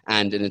this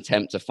and an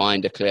attempt to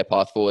find a clear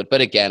path forward.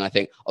 But again, I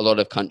think a lot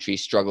of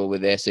countries struggle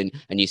with this, and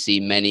you see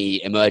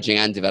many emerging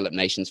and developed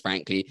nations,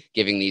 frankly,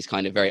 giving these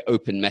kind of very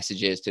open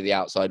messages to the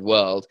outside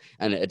world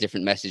and a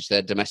different message to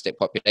their domestic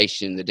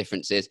population. The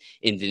difference is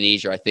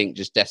Indonesia, I think,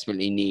 just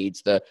desperately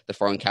needs the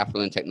foreign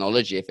capital and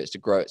technology if it's to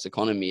grow its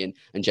economy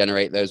and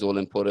generate those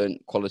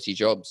all-important quality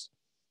jobs.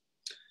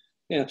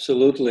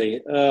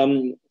 Absolutely.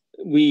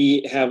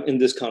 We have in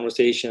this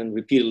conversation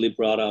repeatedly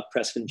brought up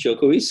President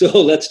Jokowi,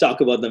 so let's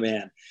talk about the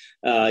man.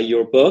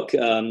 Your book,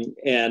 and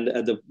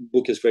the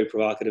book is very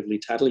provocatively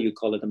titled. You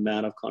call it A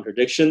Man of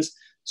Contradictions.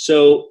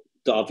 So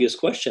the obvious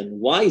question,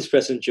 why is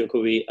President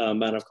Jokowi a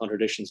man of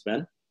contradictions,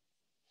 Ben?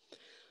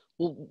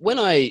 Well, when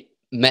I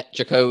met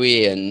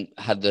Jokowi and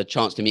had the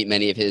chance to meet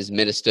many of his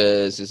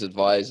ministers, his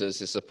advisors,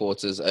 his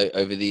supporters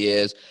over the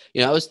years,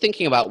 I was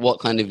thinking about what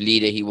kind of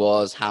leader he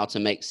was, how to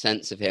make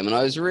sense of him. And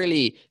I was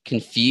really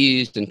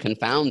confused and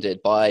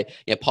confounded by,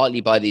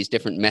 partly by these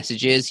different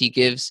messages he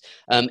gives,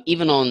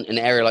 even on an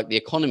area like the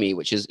economy,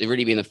 which has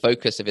really been the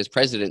focus of his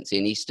presidency.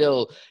 And he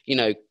still,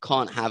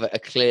 can't have a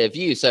clear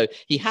view. So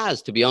he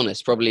has, to be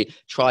honest, probably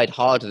tried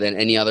harder than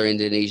any other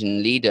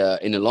Indonesian leader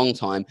in a long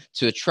time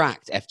to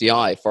attract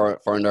FDI,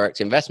 foreign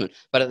direct investment.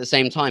 But at the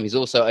same time, he's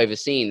also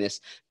overseen this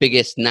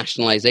biggest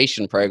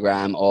nationalization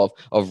program of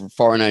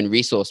foreign-owned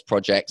resource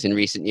projects in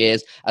recent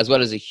years, as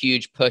well as a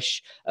huge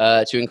push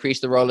to increase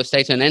the role of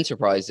state-owned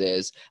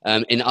enterprises.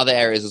 In other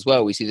areas as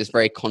well, we see this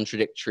very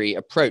contradictory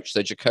approach.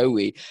 So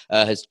Jokowi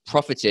has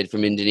profited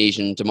from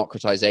Indonesian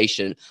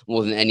democratization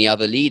more than any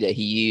other leader.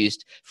 He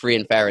used free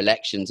and fair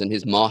elections and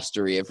his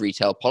mastery of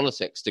retail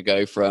politics to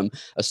go from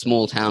a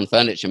small town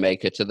furniture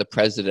maker to the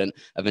president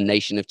of a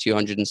nation of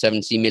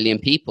 270 million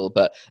people.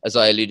 But as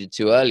I alluded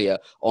to earlier,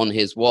 on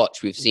his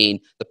watch, we've seen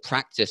the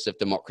practice of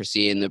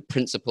democracy and the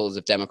principles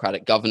of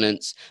democratic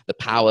governance, the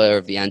power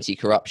of the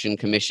Anti-Corruption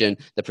Commission,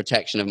 the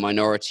protection of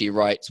minority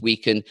rights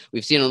weakened.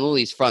 We've seen on all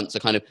these fronts a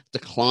kind of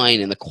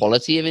decline in the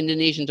quality of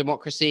Indonesian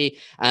democracy.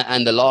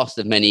 And the last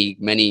of many,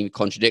 many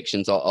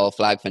contradictions I'll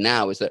flag for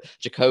now is that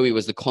Jokowi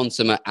was the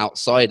consummate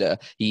outsider.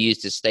 He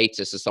used his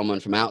status as someone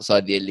from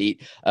outside the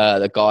elite,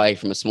 the guy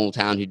from a small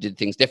town who did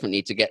things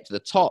differently to get to the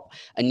top.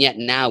 And yet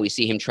now we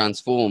see him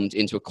transformed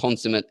into a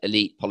consummate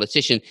elite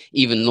politician,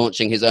 even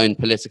launching his own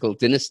political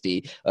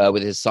dynasty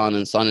with his son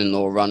and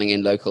son-in-law running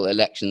in local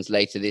elections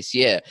later this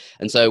year.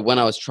 And so when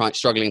I was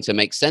struggling to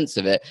make sense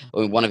of it,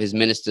 one of his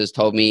ministers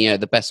told me,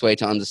 the best way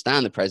to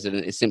understand the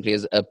president is simply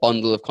as a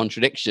bundle of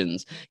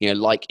contradictions,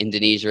 like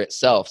Indonesia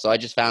itself. So I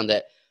just found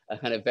it a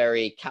kind of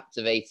very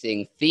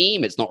captivating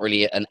theme. It's not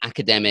really an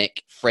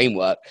academic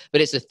framework, but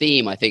it's a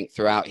theme, I think,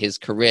 throughout his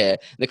career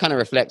that kind of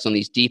reflects on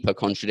these deeper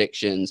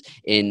contradictions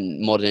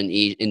in modern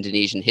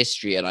Indonesian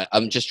history. And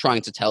I'm just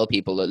trying to tell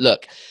people that,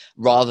 look,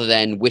 rather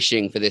than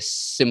wishing for this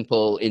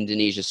simple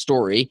Indonesia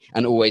story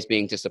and always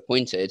being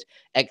disappointed,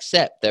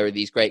 except there are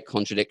these great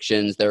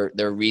contradictions. There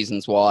are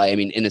reasons why. I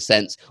mean, in a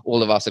sense,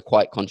 all of us are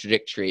quite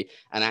contradictory,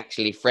 and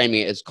actually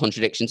framing it as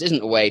contradictions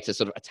isn't a way to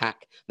sort of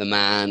attack the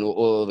man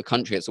or the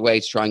country. It's a way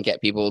to try and get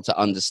people to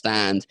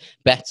understand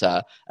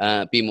better,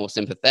 be more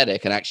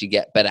sympathetic, and actually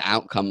get better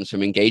outcomes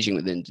from engaging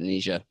with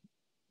Indonesia.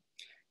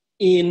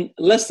 In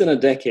less than a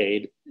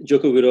decade,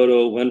 Joko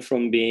Widodo went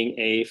from being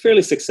a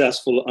fairly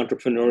successful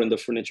entrepreneur in the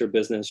furniture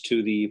business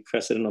to the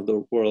president of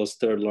the world's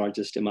third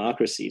largest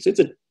democracy. So it's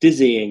a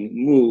dizzying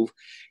move.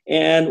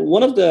 And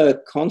one of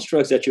the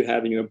constructs that you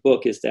have in your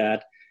book is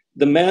that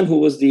the man who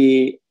was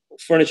the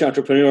furniture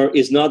entrepreneur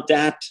is not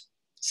that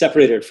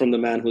separated from the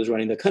man who's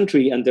running the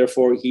country, and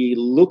therefore he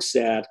looks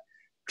at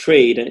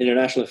trade and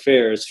international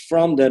affairs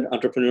from that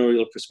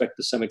entrepreneurial perspective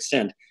to some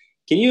extent.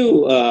 Can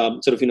you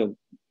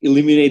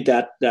illuminate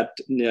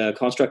that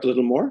construct a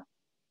little more?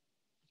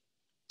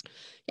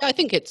 Yeah, I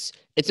think it's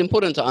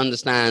important to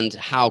understand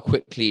how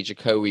quickly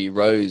Jokowi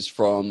rose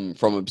from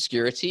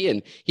obscurity.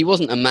 And he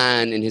wasn't a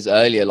man in his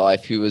earlier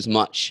life who was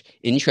much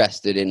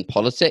interested in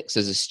politics.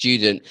 As a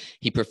student,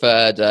 he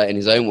preferred, in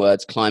his own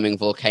words, climbing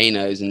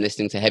volcanoes and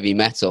listening to heavy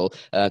metal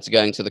to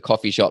going to the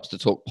coffee shops to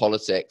talk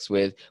politics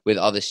with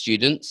other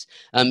students.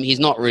 He's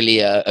not really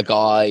a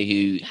guy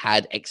who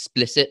had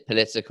explicit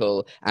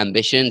political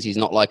ambitions. He's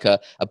not like a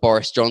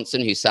Boris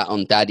Johnson who sat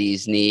on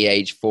daddy's knee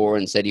age 4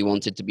 and said he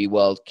wanted to be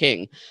world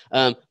king.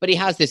 But he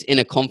has this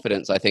inner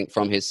confidence, I think,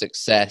 from his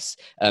success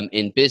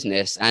in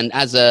business. And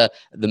as the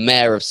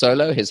mayor of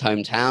Solo, his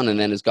hometown, and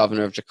then as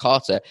governor of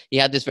Jakarta, he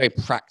had this very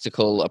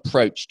practical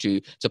approach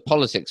to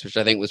politics, which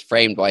I think was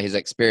framed by his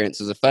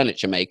experience as a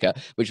furniture maker,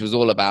 which was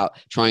all about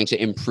trying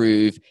to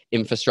improve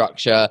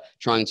infrastructure,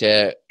 trying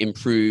to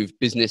improve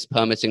business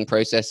permitting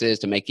processes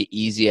to make it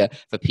easier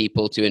for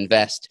people to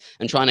invest,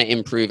 and trying to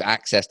improve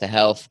access to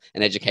health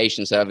and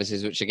education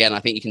services, which again, I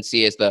think you can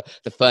see as the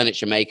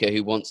furniture maker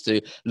who wants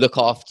to look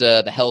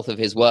after the health of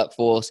his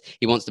workforce.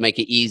 He wants to make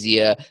it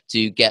easier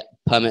to get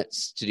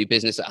permits to do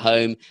business at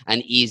home,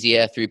 and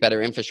easier through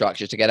better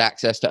infrastructure to get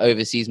access to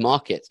overseas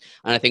markets.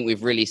 And I think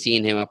we've really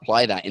seen him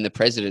apply that in the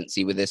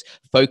presidency with this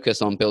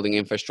focus on building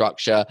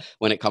infrastructure.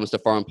 When it comes to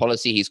foreign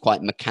policy, he's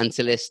quite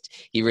mercantilist.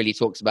 He really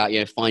talks about,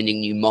 finding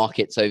new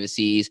markets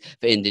overseas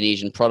for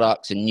Indonesian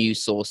products and new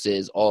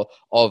sources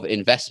of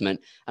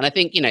investment. And I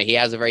think, he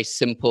has a very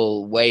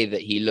simple way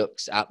that he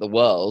looks at the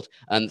world.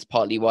 And it's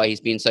partly why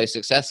he's been so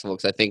successful,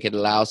 because I think it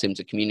allows him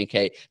to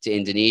communicate to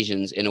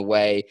Indonesians in a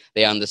way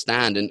they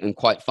understand. And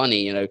quite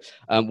funny,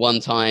 one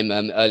time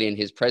early in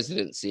his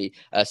presidency,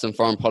 some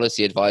foreign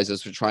policy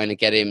advisors were trying to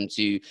get him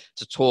to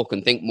talk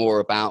and think more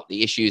about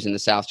the issues in the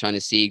South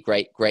China Sea,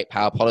 great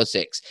power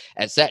politics,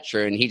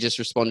 etc. And he just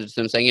responded to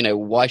them saying,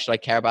 why should I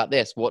care about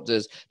this? What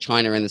does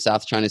China and the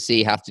South China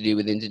Sea have to do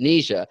with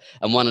Indonesia?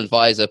 And one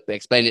advisor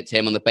explained it to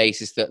him on the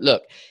basis that,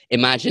 look,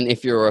 imagine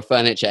if you're a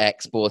furniture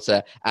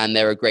exporter and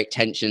there are great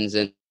tensions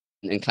and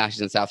clashes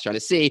in South China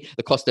Sea,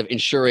 the cost of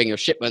insuring your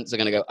shipments are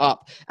going to go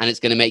up, and it's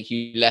going to make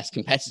you less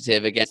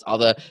competitive against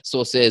other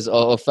sources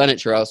of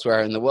furniture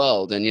elsewhere in the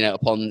world. And,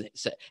 upon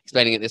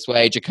explaining it this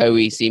way,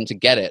 Jokowi seemed to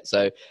get it.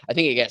 So I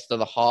think it gets to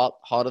the heart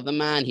of the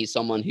man. He's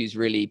someone who's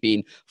really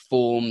been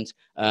formed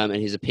and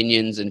his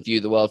opinions and view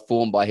the world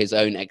formed by his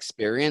own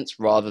experience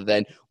rather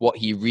than what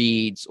he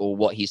reads or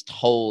what he's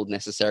told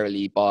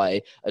necessarily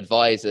by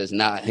advisors.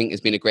 And that, I think,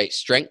 has been a great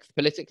strength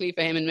politically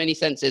for him in many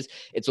senses.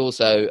 It's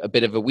also a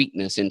bit of a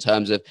weakness in terms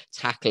terms of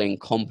tackling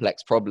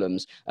complex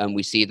problems.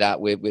 We see that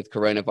with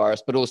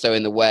coronavirus, but also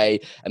in the way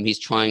he's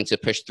trying to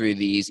push through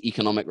these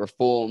economic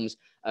reforms.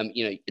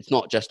 It's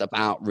not just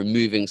about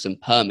removing some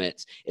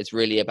permits. It's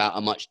really about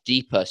a much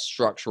deeper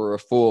structural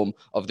reform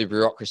of the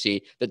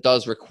bureaucracy that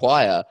does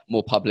require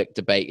more public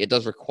debate. It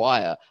does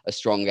require a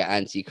stronger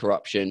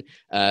anti-corruption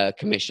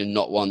commission,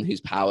 not one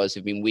whose powers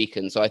have been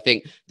weakened. So I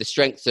think the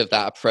strengths of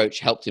that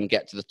approach helped him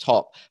get to the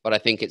top, but I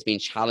think it's been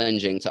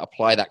challenging to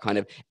apply that kind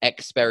of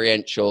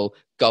experiential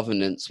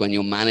governance when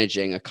you're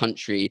managing a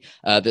country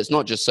that's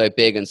not just so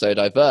big and so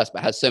diverse,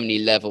 but has so many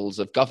levels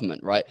of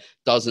government, right?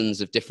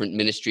 Dozens of different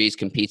ministries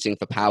competing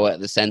for power at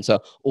the center,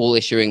 all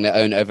issuing their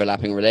own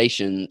overlapping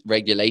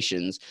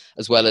regulations,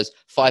 as well as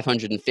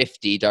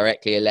 550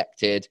 directly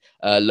elected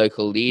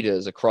local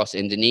leaders across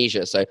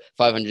Indonesia. So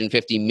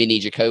 550 mini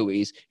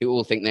Jokowis who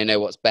all think they know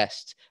what's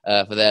best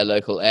for their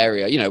local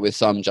area, with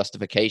some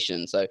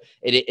justification. So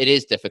it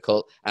is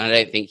difficult. And I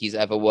don't think he's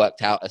ever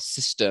worked out a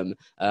system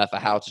for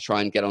how to try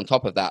and get on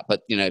top of that.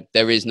 But,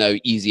 there is no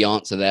easy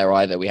answer there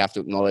either. We have to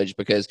acknowledge,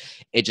 because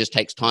it just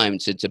takes time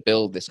to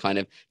build this kind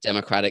of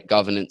democratic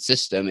governance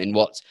system in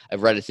what's a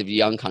relatively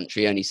young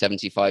country, only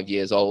 75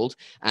 years old,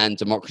 and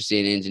democracy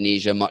in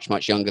Indonesia much,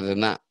 much younger than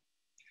that.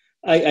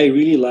 I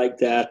really like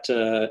that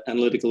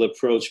analytical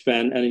approach,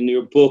 Ben. And in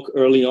your book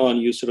early on,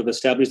 you sort of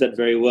established that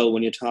very well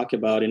when you talk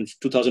about in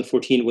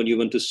 2014 when you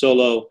went to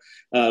Solo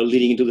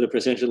leading into the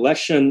presidential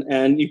election,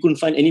 and you couldn't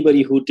find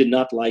anybody who did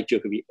not like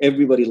Jokowi.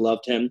 Everybody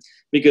loved him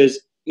because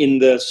in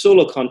the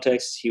Solo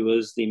context, he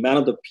was the man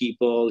of the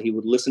people. He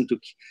would listen to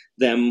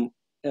them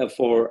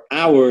for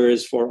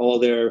hours for all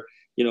their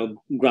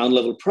ground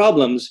level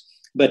problems.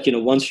 But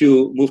once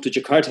you move to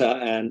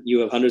Jakarta and you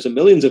have hundreds of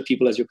millions of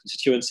people as your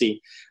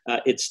constituency,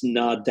 it's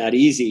not that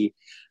easy.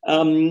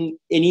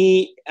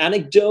 Any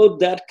anecdote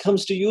that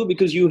comes to you,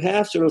 because you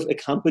have sort of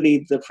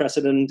accompanied the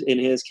president in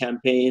his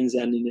campaigns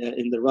and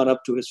in the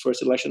run-up to his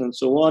first election and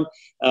so on.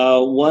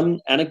 One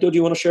anecdote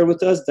you want to share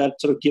with us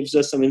that sort of gives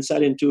us some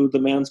insight into the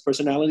man's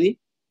personality?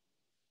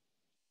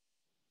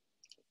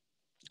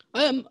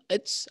 I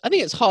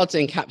think it's hard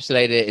to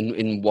encapsulate it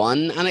in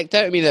one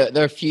anecdote. I mean,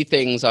 there are a few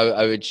things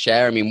I would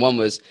share. I mean, one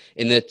was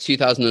in the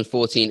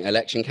 2014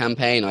 election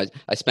campaign.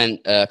 I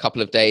spent a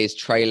couple of days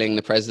trailing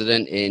the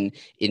president in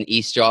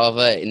East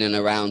Java, in and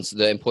around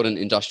the important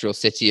industrial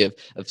city of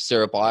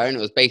Surabaya, and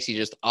it was basically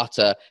just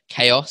utter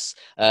chaos.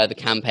 The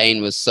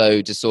campaign was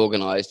so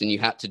disorganized, and you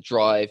had to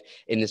drive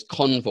in this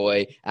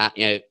convoy at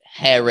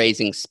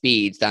hair-raising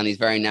speeds down these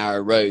very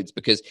narrow roads,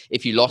 because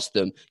if you lost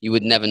them, you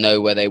would never know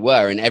where they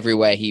were. And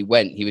everywhere he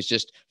went, he was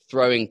just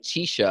throwing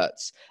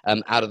T-shirts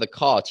out of the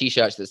car,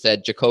 T-shirts that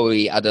said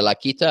Jokowi adalah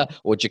kita,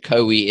 or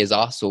Jokowi is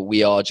us, or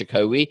we are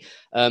Jokowi.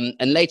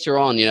 And later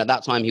on, at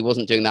that time, he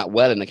wasn't doing that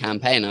well in the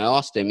campaign. I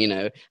asked him,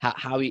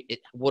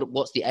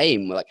 what's the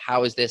aim? Like,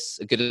 how is this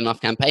a good enough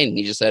campaign? And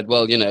he just said,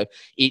 well,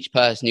 each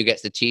person who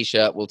gets the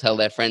T-shirt will tell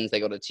their friends they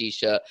got a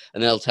T-shirt,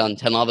 and they'll tell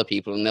 10 other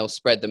people, and they'll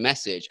spread the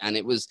message. And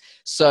it was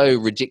so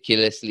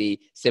ridiculously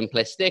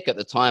simplistic at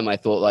the time. I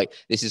thought, like,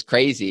 this is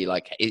crazy.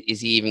 Like,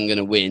 is he even going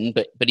to win?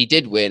 But he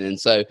did win. And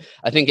so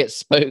I think it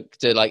spoke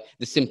to like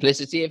the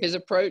simplicity of his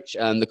approach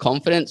and the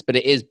confidence, but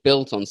it is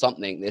built on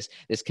something, this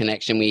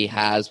connection he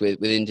has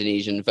with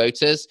Indonesian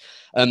voters.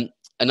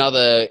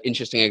 Another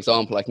interesting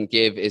example I can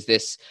give is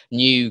this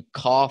new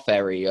car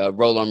ferry, a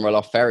roll-on,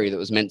 roll-off ferry that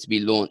was meant to be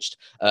launched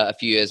a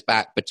few years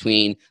back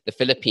between the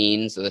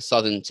Philippines, the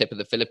southern tip of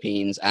the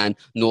Philippines, and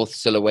North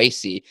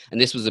Sulawesi.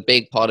 And this was a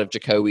big part of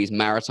Jokowi's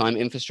maritime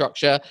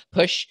infrastructure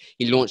push.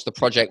 He launched the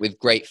project with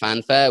great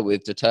fanfare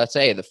with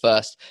Duterte. The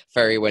first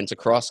ferry went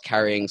across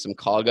carrying some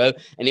cargo,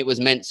 and it was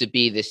meant to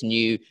be this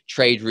new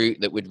trade route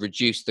that would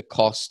reduce the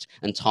cost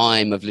and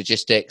time of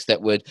logistics,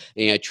 that would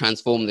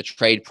transform the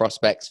trade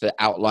prospects for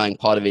outlying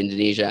parts of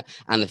Indonesia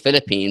and the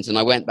Philippines. And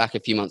I went back a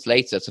few months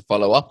later to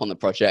follow up on the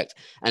project,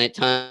 and it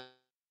turned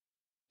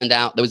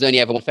out there was only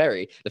ever one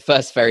ferry, the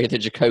first ferry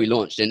that Jokowi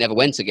launched, and never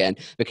went again,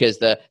 because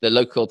the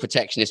local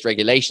protectionist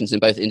regulations in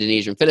both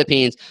Indonesia and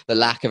Philippines, the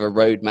lack of a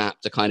roadmap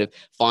to kind of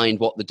find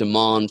what the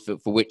demand for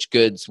which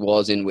goods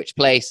was in which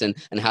place, and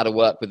how to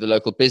work with the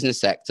local business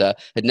sector,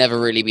 had never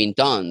really been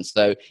done.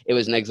 So it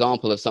was an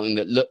example of something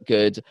that looked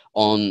good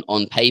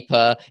on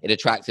paper. It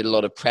attracted a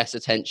lot of press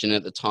attention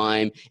at the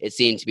time. It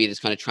seemed to be this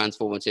kind of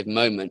transformative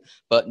moment,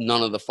 but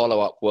none of the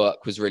follow-up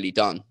work was really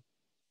done.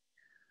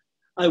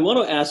 I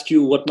want to ask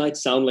you what might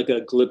sound like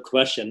a glib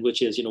question,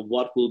 which is,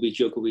 what will be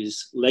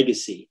Jokowi's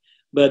legacy?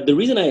 But the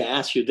reason I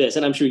ask you this,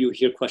 and I'm sure you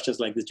hear questions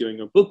like this during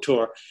your book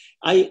tour,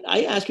 I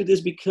ask you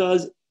this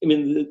because,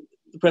 the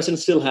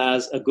president still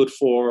has a good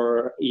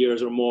 4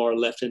 years or more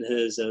left in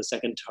his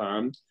second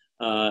term.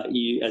 As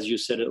you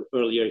said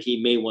earlier,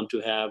 he may want to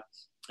have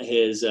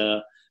his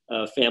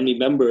family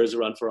members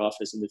run for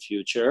office in the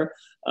future.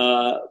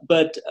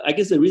 But I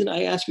guess the reason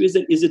I ask you is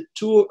it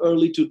too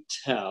early to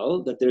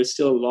tell that there's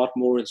still a lot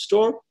more in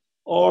store,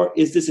 or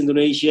is this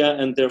Indonesia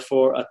and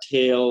therefore a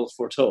tale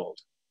foretold?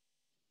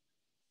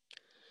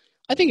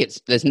 I think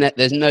there's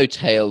no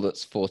tale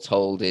that's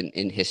foretold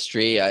in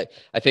history. I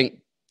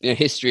think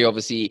history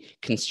obviously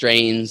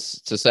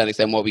constrains to a certain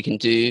extent what we can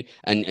do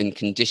and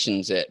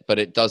conditions it, but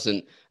it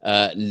doesn't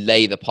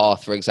lay the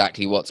path for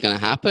exactly what's going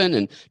to happen.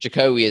 And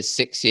Jokowi is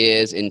 6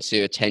 years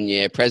into a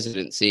 10-year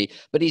presidency,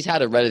 but he's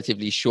had a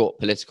relatively short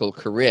political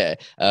career.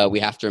 We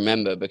have to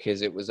remember,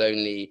 because it was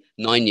only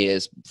 9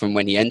 years from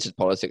when he entered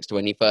politics to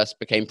when he first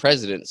became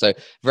president. So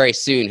very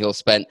soon he'll have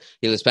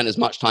spent as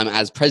much time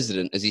as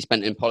president as he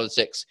spent in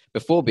politics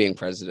before being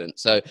president.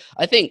 So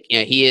I think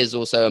he is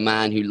also a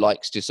man who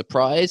likes to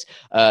surprise.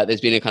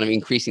 There's been a kind of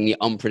increasingly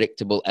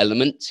unpredictable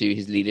element to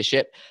his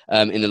leadership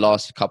in the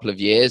last couple of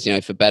years,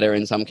 for better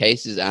in some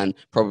cases and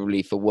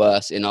probably for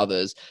worse in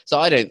others. So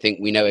I don't think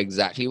we know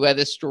exactly where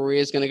this story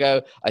is going to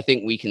go. I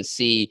think we can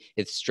see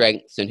his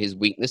strengths and his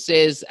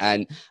weaknesses,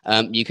 and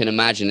you can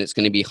imagine it's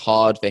going to be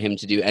hard for him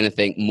to do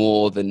anything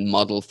more than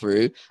muddle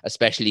through,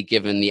 especially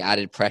given the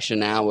added pressure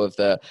now of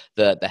the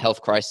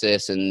health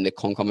crisis and the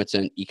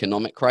concomitant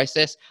economic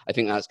crisis. I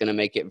think that's going to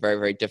make it very,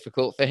 very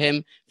difficult for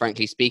him,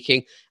 frankly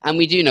speaking. And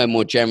we do know,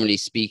 more generally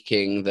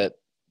speaking, that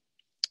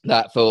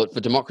for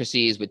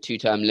democracies with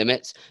two-term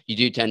limits, you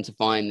do tend to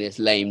find this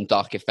lame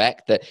duck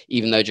effect, that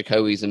even though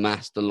Jokowi's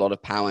amassed a lot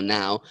of power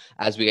now,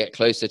 as we get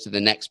closer to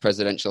the next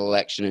presidential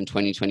election in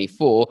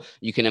 2024,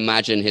 you can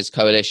imagine his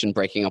coalition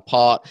breaking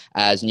apart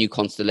as new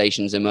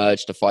constellations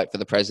emerge to fight for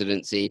the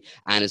presidency,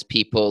 and as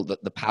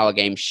the power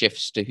game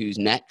shifts to who's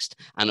next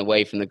and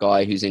away from the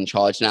guy who's in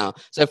charge now.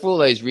 So for all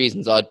those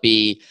reasons, I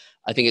think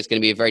it's going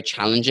to be very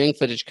challenging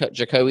for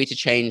Jokowi to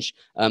change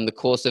the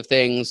course of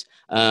things.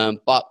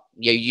 But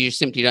you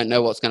simply don't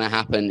know what's going to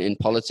happen in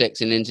politics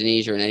in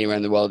Indonesia and anywhere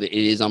in the world. It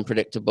is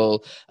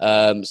unpredictable.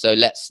 So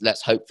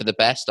let's hope for the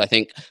best. I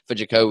think for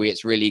Jokowi,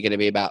 it's really going to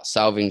be about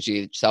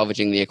salvaging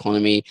the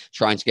economy,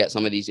 trying to get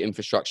some of these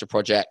infrastructure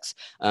projects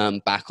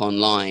back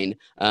online.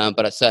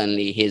 But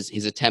certainly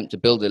his attempt to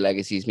build a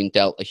legacy has been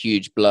dealt a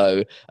huge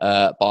blow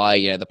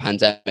by the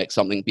pandemic,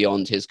 something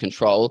beyond his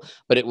control.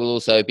 But it will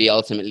also be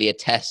ultimately a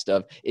test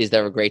of, is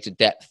there a greater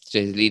depth to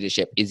his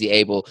leadership? Is he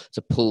able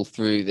to pull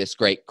through this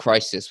great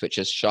crisis, which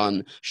has shone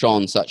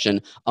such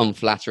an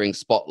unflattering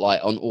spotlight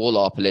on all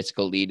our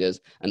political leaders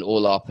and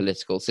all our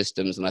political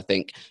systems? And I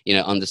think,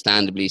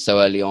 understandably, so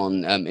early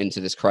on into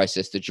this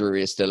crisis, the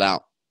jury is still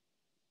out.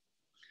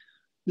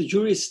 The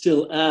jury is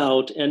still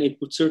out, and it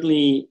would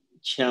certainly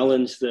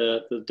challenge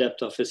the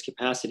depth of his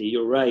capacity.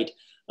 You're right.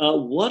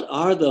 What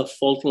are the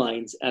fault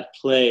lines at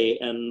play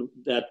and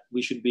that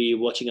we should be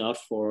watching out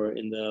for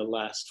in the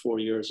last 4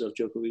 years of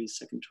Jokowi's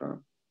second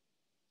term?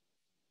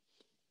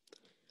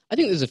 I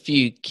think there's a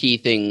few key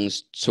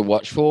things to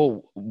watch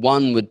for.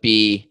 One would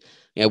be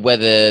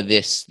whether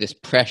this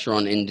pressure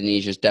on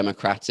Indonesia's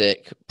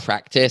democratic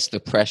practice, the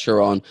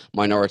pressure on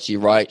minority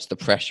rights, the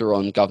pressure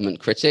on government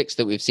critics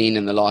that we've seen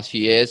in the last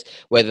few years,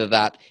 whether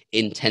that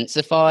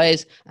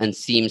intensifies and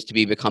seems to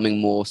be becoming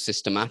more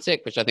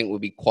systematic, which I think will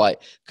be quite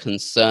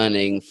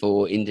concerning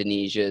for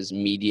Indonesia's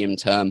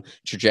medium-term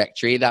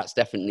trajectory. That's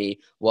definitely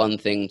one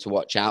thing to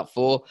watch out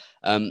for.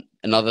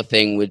 Another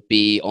thing would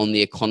be on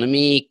the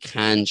economy.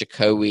 Can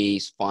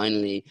Jokowi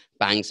finally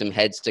bang some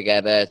heads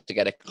together to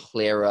get a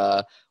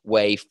clearer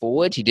way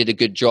forward? He did a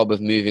good job of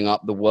moving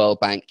up the World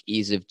Bank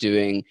ease of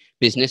doing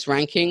business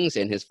rankings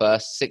in his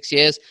first 6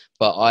 years,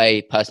 but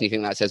I personally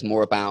think that says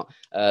more about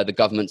the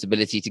government's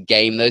ability to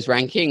game those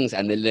rankings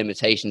and the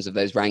limitations of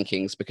those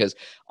rankings, because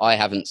I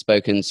haven't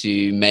spoken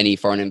to many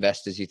foreign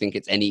investors who think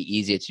it's any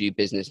easier to do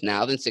business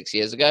now than 6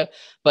 years ago.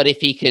 But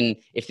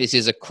if this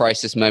is a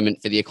crisis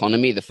moment for the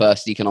economy, the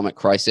first economic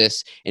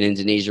crisis in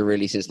Indonesia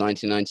really since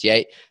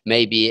 1998,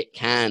 maybe it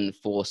can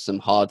force some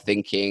hard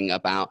thinking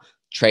about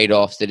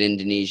trade-offs that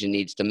Indonesia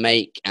needs to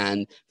make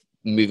and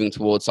moving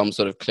towards some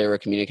sort of clearer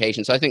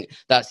communication. So I think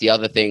that's the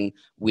other thing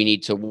we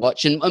need to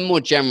watch. And more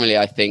generally,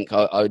 I think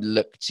I would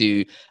look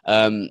to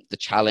the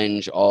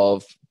challenge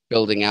of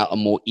building out a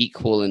more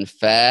equal and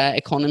fair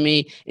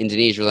economy.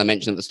 Indonesia, as I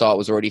mentioned at the start,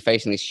 was already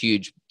facing this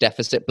huge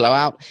deficit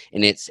blowout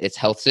in its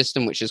health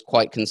system, which is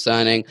quite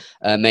concerning.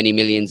 Many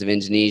millions of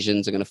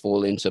Indonesians are going to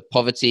fall into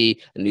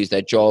poverty and lose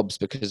their jobs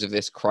because of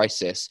this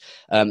crisis.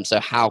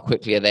 So how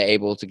quickly are they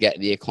able to get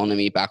the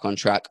economy back on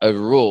track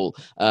overall?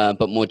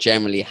 But more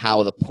generally, how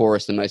are the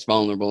poorest and most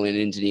vulnerable in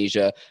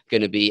Indonesia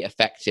going to be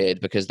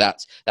affected? Because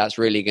that's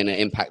really going to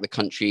impact the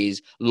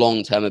country's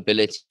long-term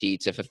ability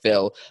to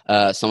fulfill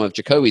some of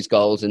Jokowi's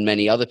goals and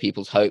many other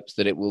people's hopes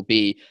that it will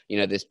be,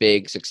 this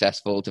big,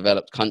 successful,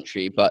 developed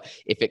country. But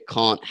if it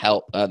can't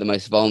help the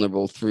most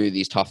vulnerable through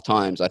these tough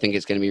times, I think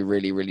it's going to be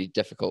really, really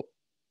difficult.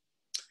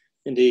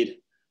 Indeed.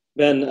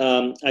 Ben,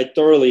 I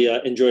thoroughly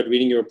enjoyed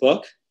reading your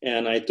book,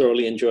 and I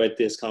thoroughly enjoyed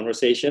this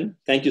conversation.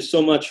 Thank you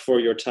so much for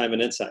your time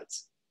and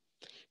insights.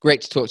 Great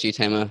to talk to you,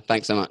 Tamer.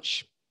 Thanks so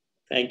much.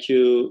 Thank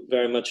you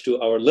very much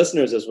to our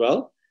listeners as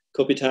well.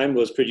 Kopi Time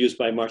was produced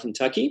by Martin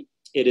Taki.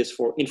 It is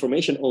for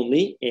information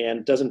only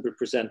and doesn't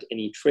represent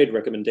any trade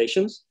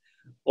recommendations.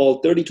 All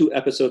 32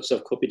 episodes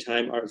of Kopi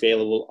Time are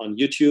available on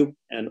YouTube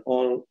and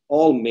on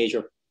all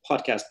major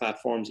podcast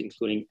platforms,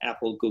 including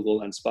Apple,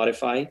 Google, and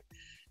Spotify.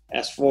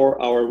 As for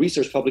our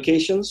research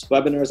publications,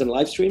 webinars, and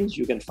live streams,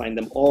 you can find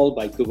them all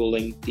by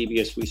Googling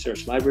DBS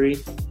Research Library.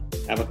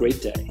 Have a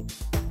great day.